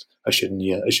embarrassed. I should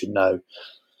know.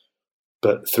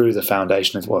 But through the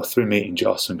foundation through meeting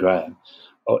Joss and Graham,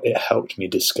 it helped me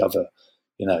discover,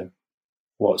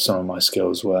 what some of my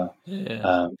skills were.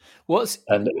 Yeah.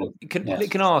 Can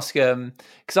I ask?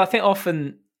 Because I think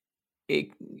often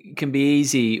it can be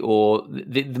easy, or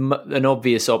an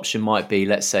obvious option might be,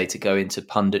 let's say, to go into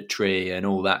punditry and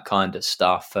all that kind of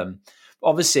stuff.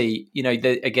 Obviously,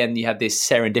 again, you had this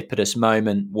serendipitous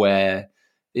moment where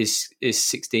this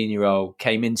 16-year-old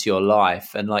came into your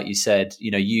life, and like you said,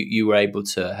 you were able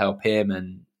to help him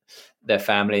and their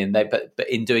family, and but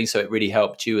in doing so, it really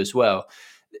helped you as well.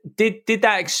 Did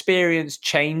that experience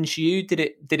change you? Did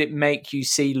it make you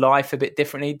see life a bit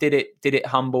differently? Did it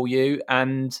humble you?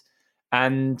 And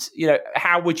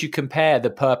how would you compare the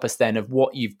purpose then of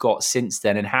what you've got since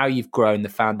then, and how you've grown the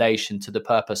foundation to the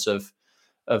purpose of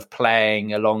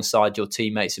playing alongside your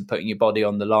teammates and putting your body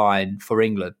on the line for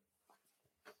England?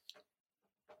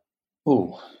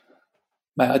 Oh,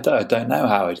 mate, I don't know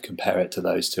how I'd compare it to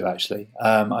those two, actually.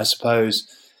 I suppose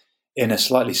in a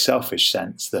slightly selfish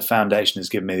sense, the foundation has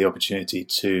given me the opportunity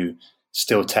to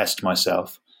still test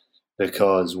myself,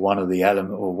 because one of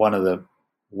the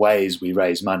ways we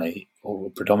raise money,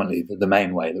 or predominantly the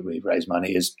main way that we raise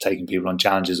money, is taking people on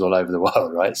challenges all over the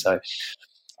world, right? So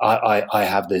I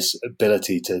have this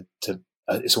ability to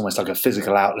it's almost like a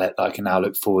physical outlet that I can now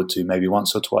look forward to maybe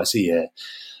once or twice a year,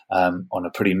 on a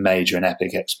pretty major and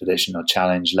epic expedition or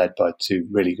challenge led by two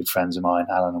really good friends of mine,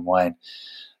 Alan and Wayne.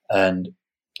 And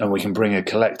we can bring a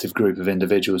collective group of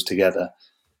individuals together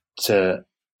to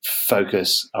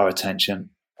focus our attention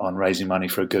on raising money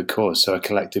for a good cause. So a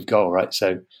collective goal, right?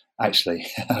 So actually,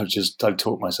 I've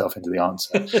talked myself into the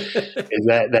answer.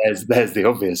 There's the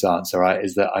obvious answer, right?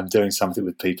 Is that I'm doing something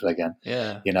with people again.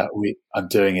 Yeah. I'm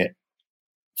doing it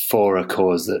for a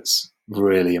cause that's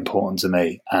really important to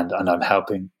me, and I'm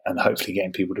helping and hopefully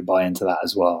getting people to buy into that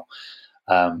as well.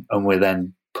 And we're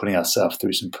then putting ourselves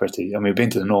through some we've been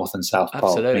to the North and South Pole.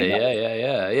 Absolutely.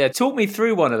 Yeah. Talk me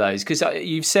through one of those, because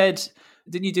you've said,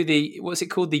 didn't you do what's it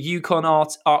called? The Yukon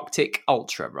Arctic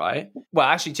Ultra, right? Well,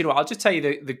 actually, do you know what? I'll just tell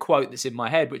you the quote that's in my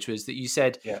head, which was that you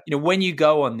said, when you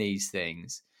go on these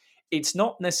things, it's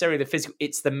not necessarily the physical,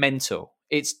 it's the mental.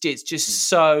 It's just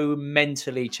so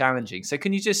mentally challenging. So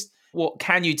what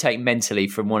can you take mentally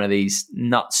from one of these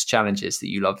nuts challenges that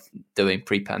you love doing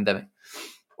pre-pandemic?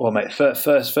 Well, mate, first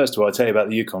of all, I'll tell you about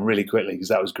the Yukon really quickly, because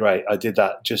that was great. I did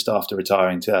that just after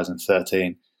retiring in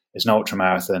 2013. It's an ultra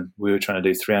marathon. We were trying to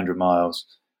do 300 miles.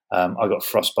 I got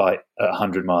frostbite at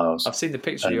 100 miles. I've seen the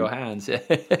picture of your hands.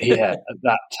 Yeah,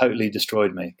 that totally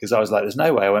destroyed me, because I was like, there's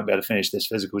no way I won't be able to finish this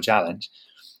physical challenge.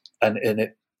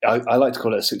 And I like to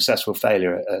call it a successful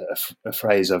failure, a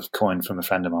phrase I've coined from a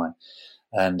friend of mine.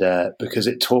 And because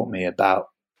it taught me about,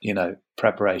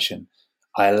 preparation.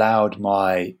 I allowed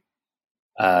my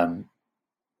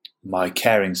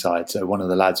caring side. So one of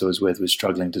the lads I was with was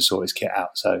struggling to sort his kit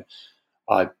out. So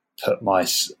I took my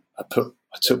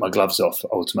gloves off,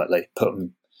 ultimately, put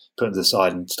them to the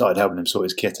side and started helping him sort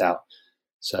his kit out.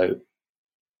 So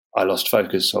I lost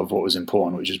focus of what was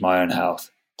important, which is my own health,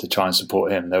 to try and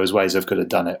support him. There was ways I could have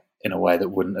done it in a way that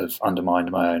wouldn't have undermined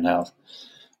my own health.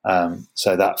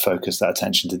 So that focus, that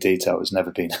attention to detail has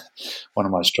never been one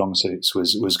of my strong suits,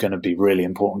 was going to be really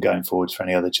important going forward for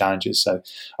any other challenges. So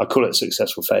I call it a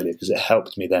successful failure, because it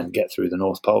helped me then get through the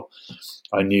North Pole.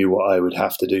 I knew what I would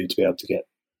have to do to be able to get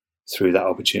through that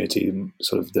opportunity,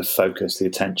 sort of the focus, the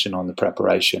attention on the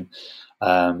preparation,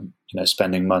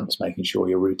 spending months making sure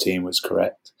your routine was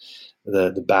correct.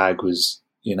 The bag was,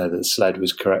 the sled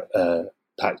was correct,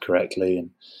 packed correctly,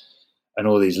 and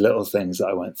all these little things that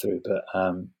I went through. But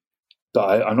I'm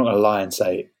not going to lie and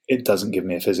say it doesn't give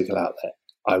me a physical outlet.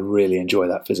 I really enjoy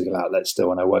that physical outlet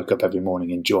still, and I woke up every morning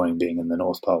enjoying being in the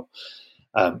North Pole,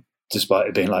 despite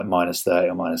it being like minus 30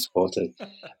 or minus 40.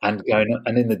 And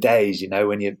in the days,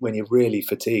 when you're really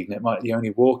fatigued, and you're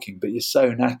only walking, but you're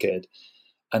so knackered,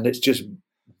 and it's just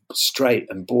straight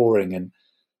and boring. And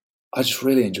I just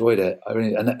really enjoyed it.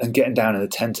 And getting down in the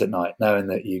tent at night, knowing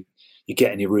that you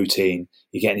get in your routine,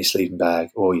 you get in your sleeping bag,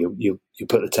 or you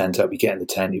put the tent up, you get in the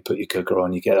tent, you put your cooker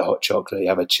on, you get a hot chocolate, you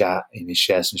have a chat, and you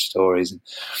share some stories, and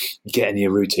you get in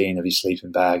your routine of your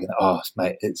sleeping bag, and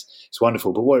mate, it's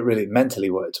wonderful. But what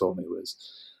it taught me was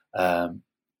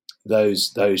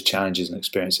those challenges and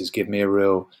experiences give me a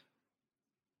real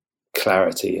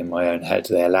clarity in my own head.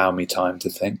 They allow me time to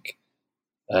think,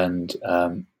 and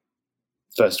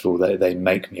first of all, they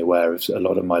make me aware of a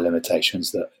lot of my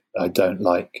limitations, that I don't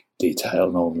like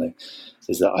detail normally,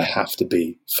 is that I have to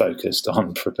be focused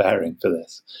on preparing for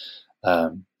this,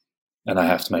 and I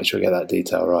have to make sure I get that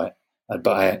detail right.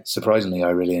 But surprisingly,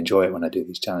 I really enjoy it when I do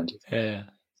these challenges. Yeah.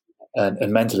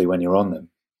 And mentally, when you're on them,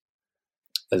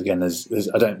 again,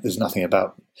 there's nothing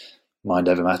about mind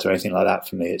over matter or anything like that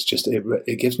for me. It's just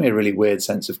it gives me a really weird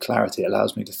sense of clarity. It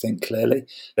allows me to think clearly.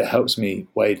 It helps me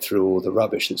wade through all the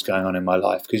rubbish that's going on in my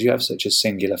life, because you have such a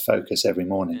singular focus every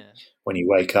morning. When you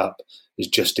wake up, is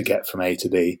just to get from A to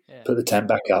B, put the tent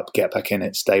back up, get back in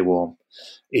it, stay warm,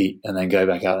 eat, and then go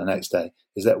back out the next day.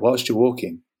 Is that whilst you're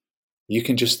walking, you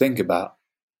can just think about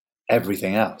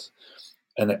everything else.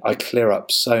 And I clear up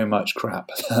so much crap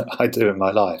that I do in my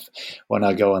life when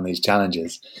I go on these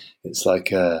challenges. It's like,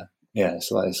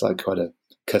 it's like quite a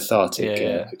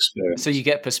cathartic experience. So you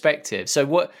get perspective. So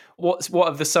what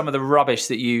are some of the rubbish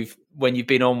that when you've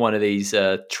been on one of these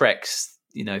treks,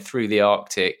 through the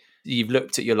Arctic, you've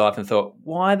looked at your life and thought,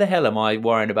 why the hell am I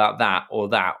worrying about that or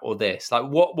this? Like,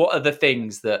 what are the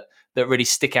things that really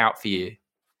stick out for you?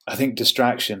 I think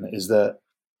distraction is that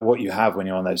what you have when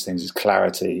you're on those things is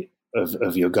clarity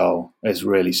of your goal. It's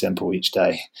really simple each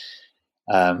day.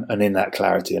 And in that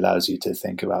clarity allows you to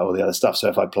think about all the other stuff. So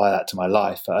if I apply that to my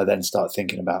life, I then start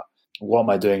thinking about, what am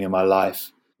I doing in my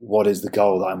life? What is the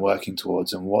goal that I'm working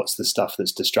towards? And what's the stuff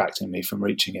that's distracting me from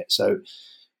reaching it? So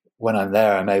when I'm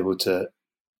there, I'm able to,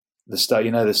 the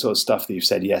sort of stuff that you've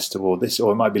said yes to, or this,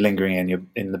 or it might be lingering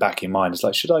in the back of your mind. It's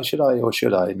like, should I, or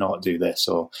should I not do this?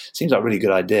 Or it seems like a really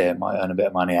good idea. Might earn a bit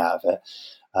of money out of it.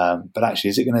 But actually,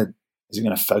 is it going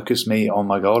to focus me on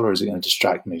my goal, or is it going to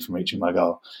distract me from reaching my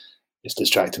goal? It's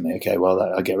distracting me. Okay, well,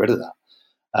 I'll get rid of that.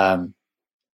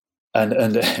 And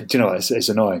do you know what? It's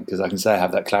annoying, because I can say I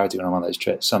have that clarity when I'm on those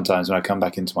trips. Sometimes when I come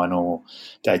back into my normal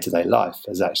day-to-day life,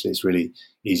 it's really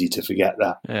easy to forget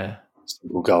that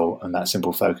simple goal and that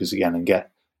simple focus again, and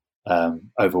get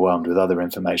overwhelmed with other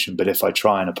information. But if I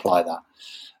try and apply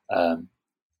that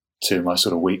to my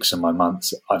sort of weeks and my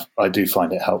months, I do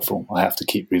find it helpful. I have to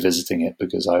keep revisiting it,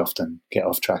 because I often get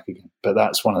off track again. But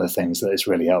that's one of the things that it's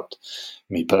really helped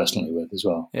me personally with as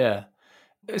well. Yeah.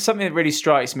 Something that really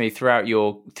strikes me throughout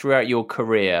your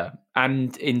career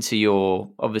and into your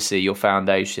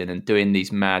foundation, and doing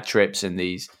these mad trips and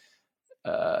these,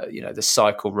 the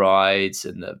cycle rides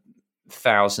and the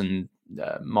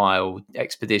 1,000-mile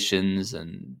expeditions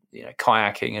and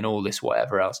kayaking and all this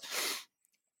whatever else.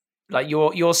 Like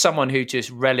you're someone who just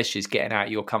relishes getting out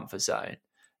of your comfort zone.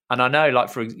 And I know,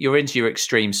 you're into your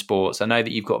extreme sports. I know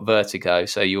that you've got vertigo,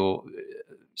 so you're.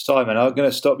 Simon, I'm going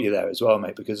to stop you there as well,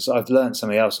 mate, because I've learned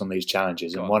something else on these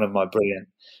challenges. And one of our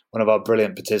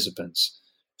brilliant participants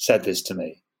said this to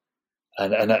me,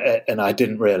 and I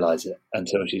didn't realize it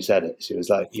until she said it. She was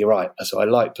like, "You're right." So I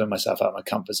like putting myself out of my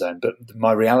comfort zone, but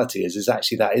my reality is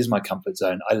actually that is my comfort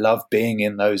zone. I love being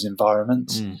in those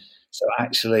environments. So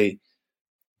actually,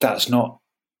 that's not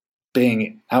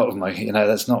being out of my,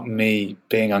 that's not me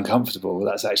being uncomfortable.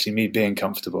 That's actually me being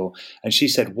comfortable. And she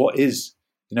said, what is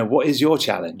your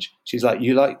challenge? She's like,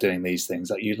 you like doing these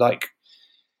things. Like you like,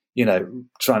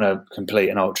 trying to complete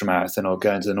an ultramarathon or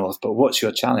going to the north, but what's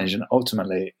your challenge? And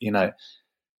ultimately,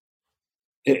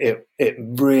 it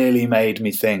really made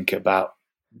me think about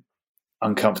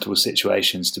uncomfortable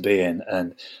situations to be in,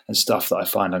 and stuff that I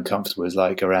find uncomfortable is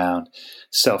like around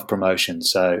self-promotion.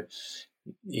 So,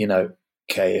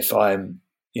 okay, if I'm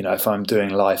doing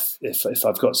life, if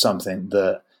I've got something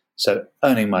so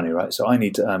earning money, right? So I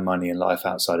need to earn money in life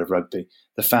outside of rugby.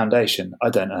 The foundation, I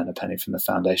don't earn a penny from the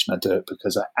foundation. I do it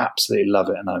because I absolutely love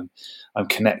it, and I'm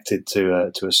connected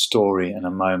to a story and a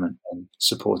moment and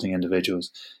supporting individuals.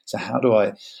 So how do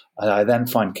I then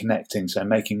find connecting? So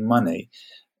making money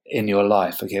in your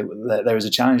life. Okay, there is a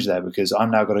challenge there, because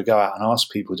I'm now got to go out and ask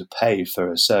people to pay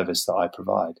for a service that I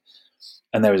provide.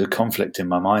 And there is a conflict in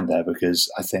my mind there,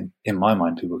 because I think in my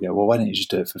mind people go, well, why don't you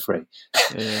just do it for free?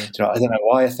 Yeah. I don't know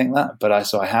why I think that, but I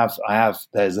have.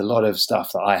 There's a lot of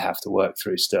stuff that I have to work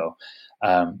through still,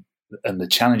 and the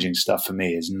challenging stuff for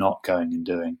me is not going and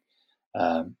doing.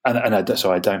 So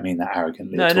I don't mean that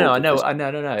arrogantly. No, I know.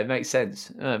 It makes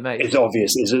sense. It's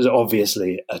obvious. It's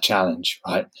obviously a challenge,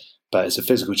 right? But it's a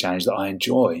physical challenge that I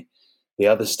enjoy. The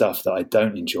other stuff that I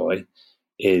don't enjoy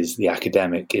is the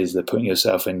academic, is the putting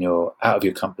yourself out of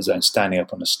your comfort zone, standing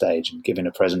up on a stage and giving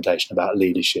a presentation about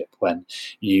leadership when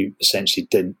you essentially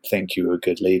didn't think you were a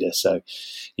good leader. So,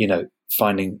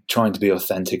 trying to be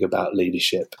authentic about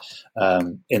leadership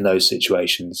in those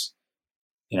situations.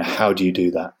 How do you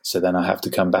do that? So then I have to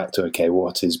come back to, okay,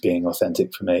 what is being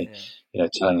authentic for me?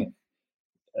 Telling it.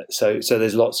 So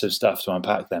there's lots of stuff to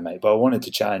unpack there, mate. But I wanted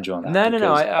to challenge you on that.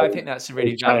 No. I think that's a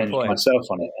really valid point. I challenged myself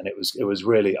on it, and I was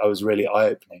really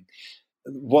eye-opening.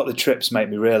 What the trips make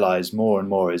me realise more and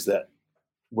more is that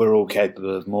we're all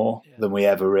capable of more than we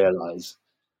ever realise.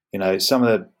 Some of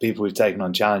the people we've taken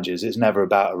on challenges, it's never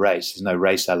about a race. There's no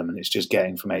race element. It's just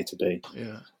getting from A to B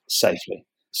safely.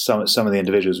 Some of the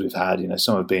individuals we've had,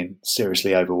 some have been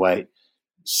seriously overweight,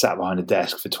 sat behind a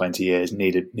desk for 20 years,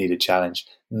 needed challenge,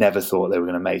 never thought they were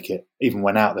going to make it. Even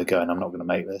went out there going, I'm not going to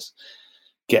make this.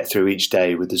 Get through each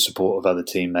day with the support of other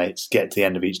teammates, get to the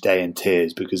end of each day in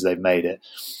tears because they've made it,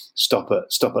 stop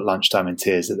at lunchtime in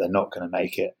tears that they're not going to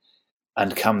make it.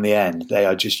 And come the end, they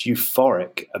are just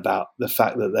euphoric about the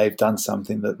fact that they've done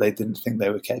something that they didn't think they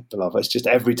were capable of. It's just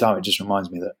every time it just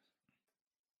reminds me that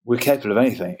we're capable of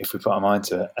anything if we put our mind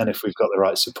to it and if we've got the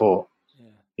right support,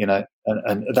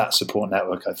 and that support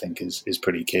network, I think, is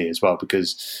pretty key as well,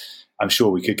 because I'm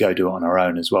sure we could go do it on our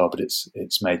own as well, but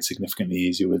it's made significantly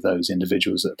easier with those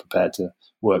individuals that are prepared to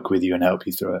work with you and help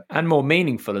you through it. And more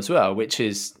meaningful as well, which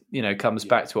is, comes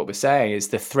back to what we're saying, is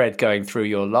the thread going through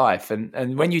your life.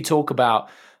 And when you talk about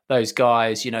those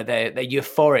guys, they're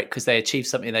euphoric because they achieved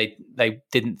something they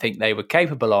didn't think they were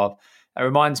capable of. It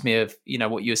reminds me of,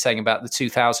 what you were saying about the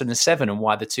 2007 and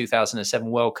why the 2007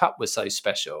 World Cup was so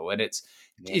special. And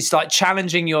it's like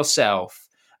challenging yourself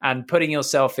and putting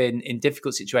yourself in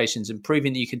difficult situations and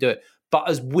proving that you can do it, but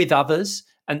as with others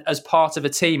and as part of a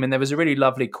team. And there was a really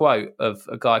lovely quote of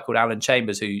a guy called Alan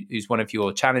Chambers, who's one of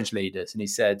your challenge leaders. And he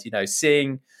said,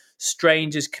 seeing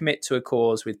strangers commit to a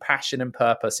cause with passion and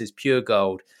purpose is pure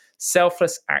gold.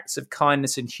 Selfless acts of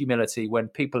kindness and humility when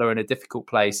people are in a difficult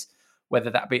place, whether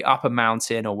that be up a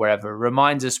mountain or wherever,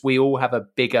 reminds us we all have a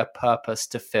bigger purpose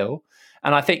to fill.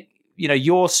 And I think,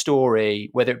 your story,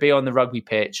 whether it be on the rugby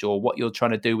pitch or what you're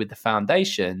trying to do with the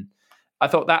foundation, I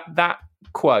thought that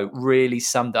quote really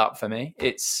summed up for me.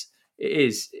 It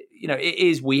is,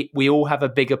 we all have a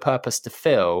bigger purpose to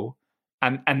fill.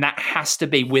 And that has to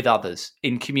be with others,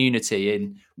 in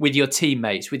community, with your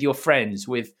teammates, with your friends,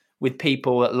 with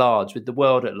people at large, with the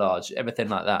world at large, everything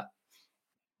like that.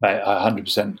 Mate, I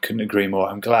 100% couldn't agree more.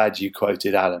 I'm glad you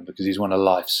quoted Alan, because he's one of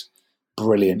life's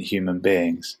brilliant human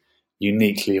beings,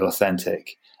 uniquely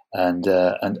authentic and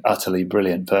utterly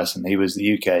brilliant person. He was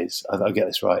the UK's, I'll get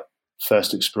this right,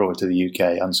 first explorer to the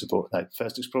UK,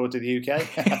 first explorer to the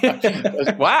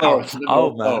UK? Wow.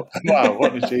 Man. Wow,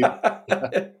 what an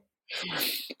achievement.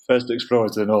 First explorer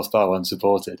to the North Pole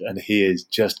unsupported, and he is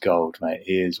just gold, mate.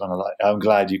 He is one of I'm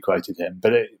glad you quoted him,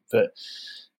 but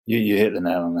you hit the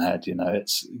nail on the head.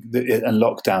 And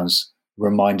lockdowns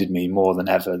reminded me more than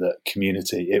ever that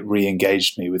community. It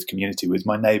re-engaged me with community, with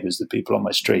my neighbours, the people on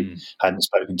my street I hadn't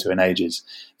spoken to in ages,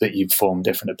 that you've formed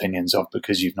different opinions of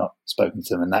because you've not spoken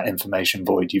to them. And that information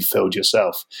void, you've filled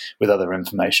yourself with other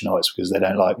information. Or it's because they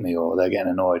don't like me, or they're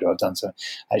getting annoyed, or I've done so.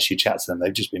 Actually chat to them,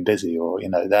 they've just been busy, or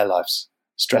their life's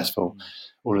stressful.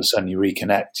 All of a sudden you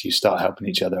reconnect, you start helping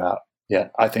each other out. Yeah,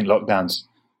 I think lockdowns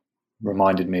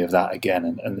reminded me of that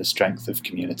again, and the strength of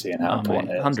community and how important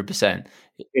it is. 100%.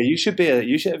 Yeah, you should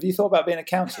have you thought about being a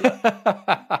counsellor?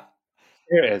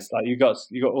 Here it is. Like you got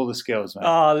all the skills, man.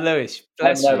 Oh, Lewis,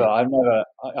 bless you.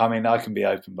 I mean, I can be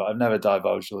open, but I've never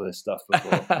divulged all this stuff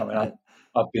before. I mean,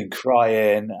 I've been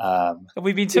crying.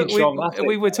 We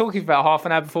were talking about half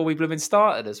an hour before we even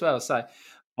started as well. So,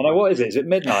 I know, what is it? Is it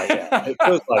midnight yet? It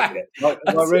feels like it.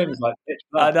 My room is like pitch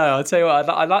black. I know. I'll tell you what.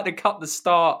 I like to cut the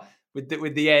start with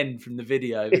the end from the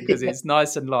video because it's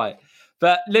nice and light.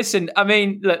 But listen, I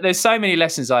mean, look, there's so many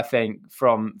lessons I think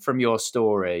from your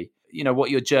story.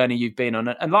 What your journey you've been on,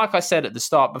 and like I said at the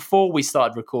start, before we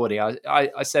started recording,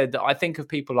 I said that I think of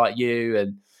people like you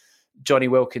and Jonny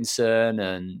Wilkinson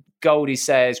and Goldie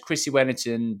Sayers, Chrissy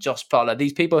Wellington, Josh Butler.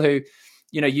 These people who,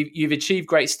 you've achieved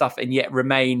great stuff and yet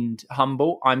remained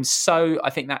humble. I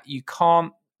think that you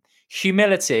can't,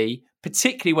 humility,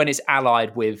 particularly when it's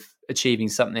allied with achieving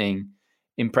something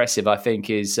impressive, I think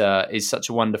is such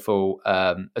a wonderful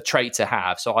a trait to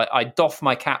have. So I doff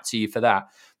my cap to you for that.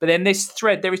 But then this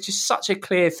thread, there is just such a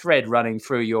clear thread running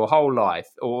through your whole life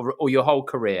or your whole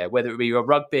career, whether it be your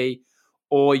rugby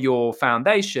or your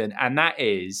foundation, and that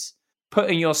is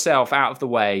putting yourself out of the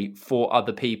way for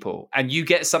other people, and you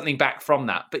get something back from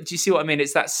that. But do you see what I mean?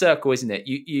 It's that circle, isn't it?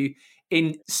 You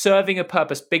in serving a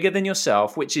purpose bigger than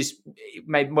yourself, which is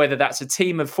maybe whether that's a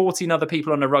team of 14 other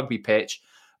people on a rugby pitch,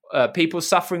 people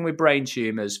suffering with brain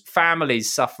tumours,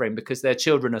 families suffering because their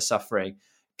children are suffering,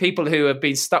 people who have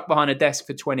been stuck behind a desk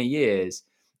for 20 years,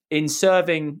 in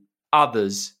serving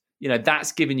others,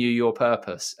 that's giving you your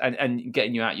purpose and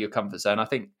getting you out of your comfort zone. I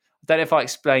don't know if I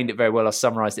explained it very well or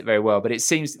summarised it very well, but it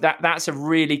seems that's a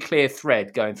really clear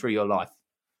thread going through your life.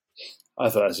 I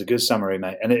thought that's a good summary,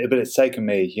 mate. But it's taken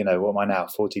me, what am I now?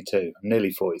 42. I'm nearly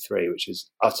 43, which is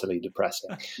utterly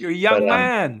depressing. You're a young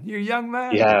man. You're a young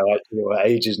man. Yeah,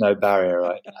 age is no barrier,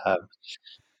 right?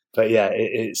 But yeah,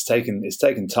 it's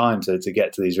taken time to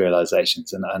get to these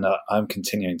realizations, and I'm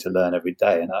continuing to learn every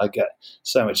day, and I get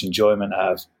so much enjoyment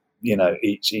out of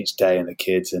each day and the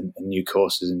kids and new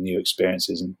courses and new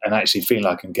experiences, and actually feel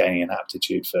like I'm gaining an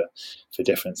aptitude for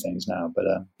different things now.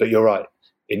 But you're right.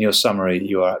 In your summary,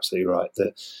 you are absolutely right.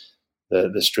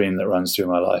 The stream that runs through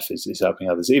my life is helping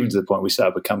others, even to the point we set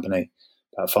up a company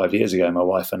about 5 years ago, my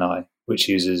wife and I, which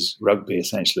uses rugby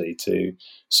essentially to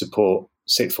support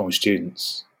sixth form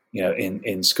students,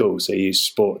 in school. So you use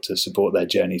sport to support their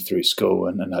journey through school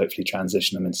and hopefully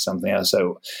transition them into something else.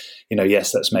 So,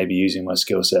 yes, that's maybe using my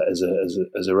skill set as a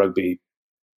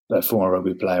former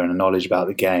rugby player and a knowledge about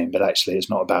the game, but actually it's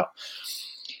not about,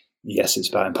 it's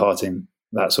about imparting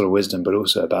that sort of wisdom, but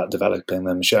also about developing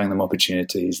them, showing them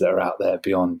opportunities that are out there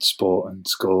beyond sport and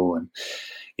school, and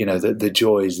the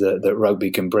joys that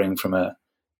rugby can bring from a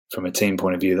team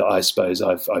point of view that I suppose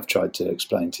I've tried to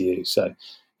explain to you. So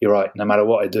you're right. No matter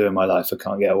what I do in my life, I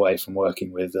can't get away from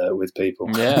working with people.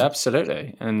 Yeah,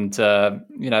 absolutely. And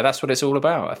that's what it's all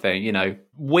about. I think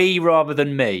we rather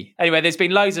than me. Anyway, there's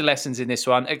been loads of lessons in this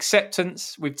one.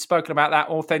 Acceptance. We've spoken about that.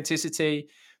 Authenticity.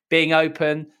 Being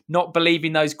open, not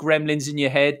believing those gremlins in your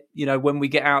head. When we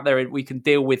get out there, we can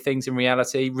deal with things in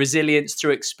reality. Resilience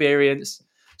through experience,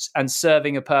 and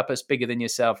serving a purpose bigger than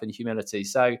yourself, and humility.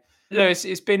 So, Lewis,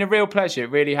 it's been a real pleasure.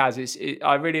 It really has.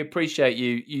 I really appreciate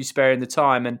you sparing the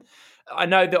time. And I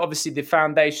know that obviously the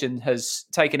foundation has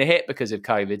taken a hit because of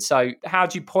COVID. So how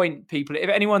do you point people, if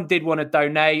anyone did want to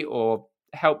donate or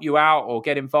help you out or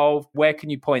get involved, where can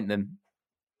you point them?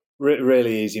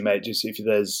 Really easy, mate. Just if you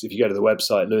go to the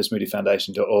website,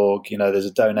 lewismoodyfoundation.org, there's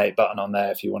a donate button on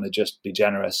there if you want to just be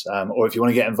generous. Or if you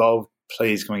want to get involved,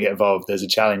 please come and get involved. There's a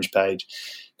challenge page.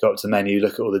 Go up to the menu,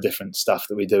 look at all the different stuff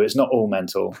that we do. It's not all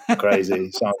mental crazy.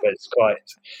 Some of it's quite,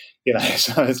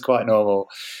 some of it's quite normal.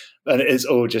 And it's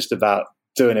all just about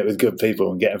doing it with good people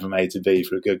and getting from A to B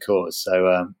for a good cause.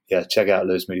 So check out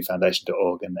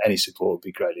lewismoodyfoundation.org, and any support would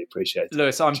be greatly appreciated.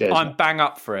 Lewis, I'm bang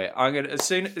up for it. I'm gonna as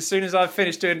soon as I've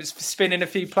finished spinning a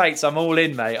few plates, I'm all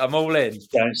in, mate. I'm all in.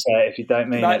 Don't say it if you don't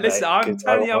mean it. Listen, mate, I'm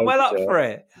telling you, I'm well up for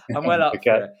it. I'm well up okay.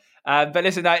 for it. But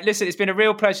listen, it's been a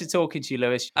real pleasure talking to you,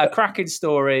 Lewis. A cracking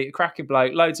story, a cracking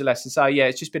bloke, loads of lessons. So yeah,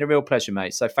 it's just been a real pleasure,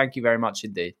 mate. So thank you very much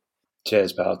indeed.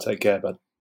 Cheers, pal. Take care, bud.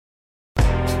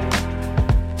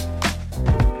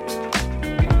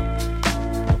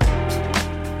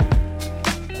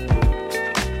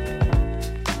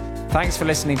 Thanks for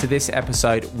listening to this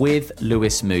episode with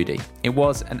Lewis Moody. It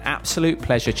was an absolute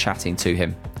pleasure chatting to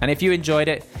him. And if you enjoyed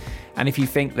it, and if you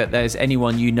think that there's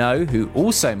anyone you know who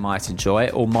also might enjoy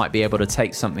it or might be able to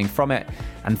take something from it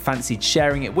and fancied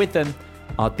sharing it with them,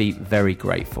 I'd be very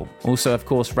grateful. Also, of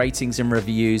course, ratings and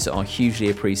reviews are hugely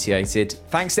appreciated.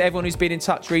 Thanks to everyone who's been in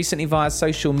touch recently via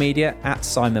social media at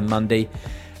Simon Mundy.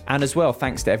 And as well,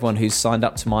 thanks to everyone who's signed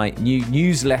up to my new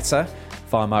newsletter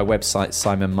via my website,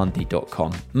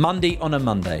 simonmundy.com. Mundy on a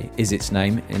Monday is its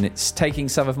name, and it's taking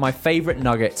some of my favourite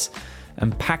nuggets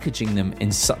and packaging them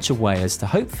in such a way as to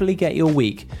hopefully get your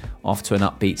week off to an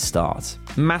upbeat start.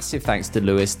 Massive thanks to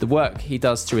Lewis. The work he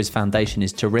does through his foundation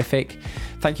is terrific.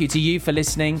 Thank you to you for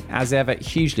listening. As ever,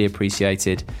 hugely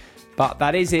appreciated. But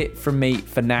that is it from me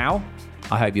for now.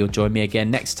 I hope you'll join me again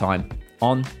next time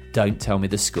on Don't Tell Me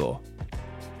the Score.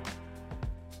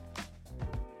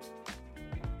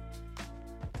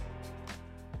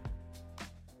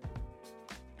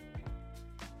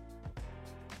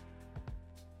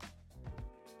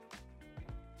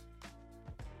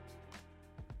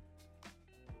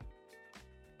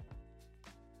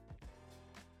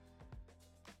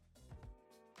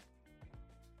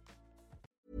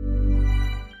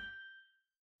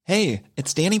 Hey,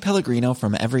 it's Danny Pellegrino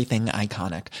from Everything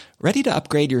Iconic. Ready to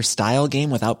upgrade your style game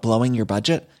without blowing your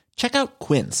budget? Check out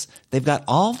Quince. They've got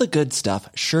all the good stuff,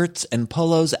 shirts and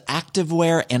polos,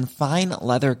 activewear, and fine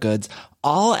leather goods,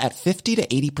 all at 50 to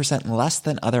 80% less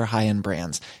than other high-end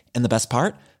brands. And the best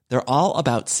part? They're all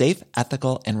about safe,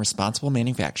 ethical, and responsible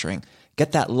manufacturing.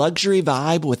 Get that luxury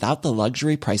vibe without the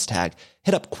luxury price tag.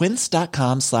 Hit up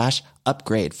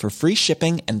quince.com/upgrade for free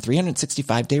shipping and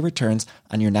 365-day returns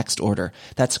on your next order.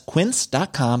 That's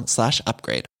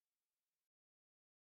quince.com/upgrade.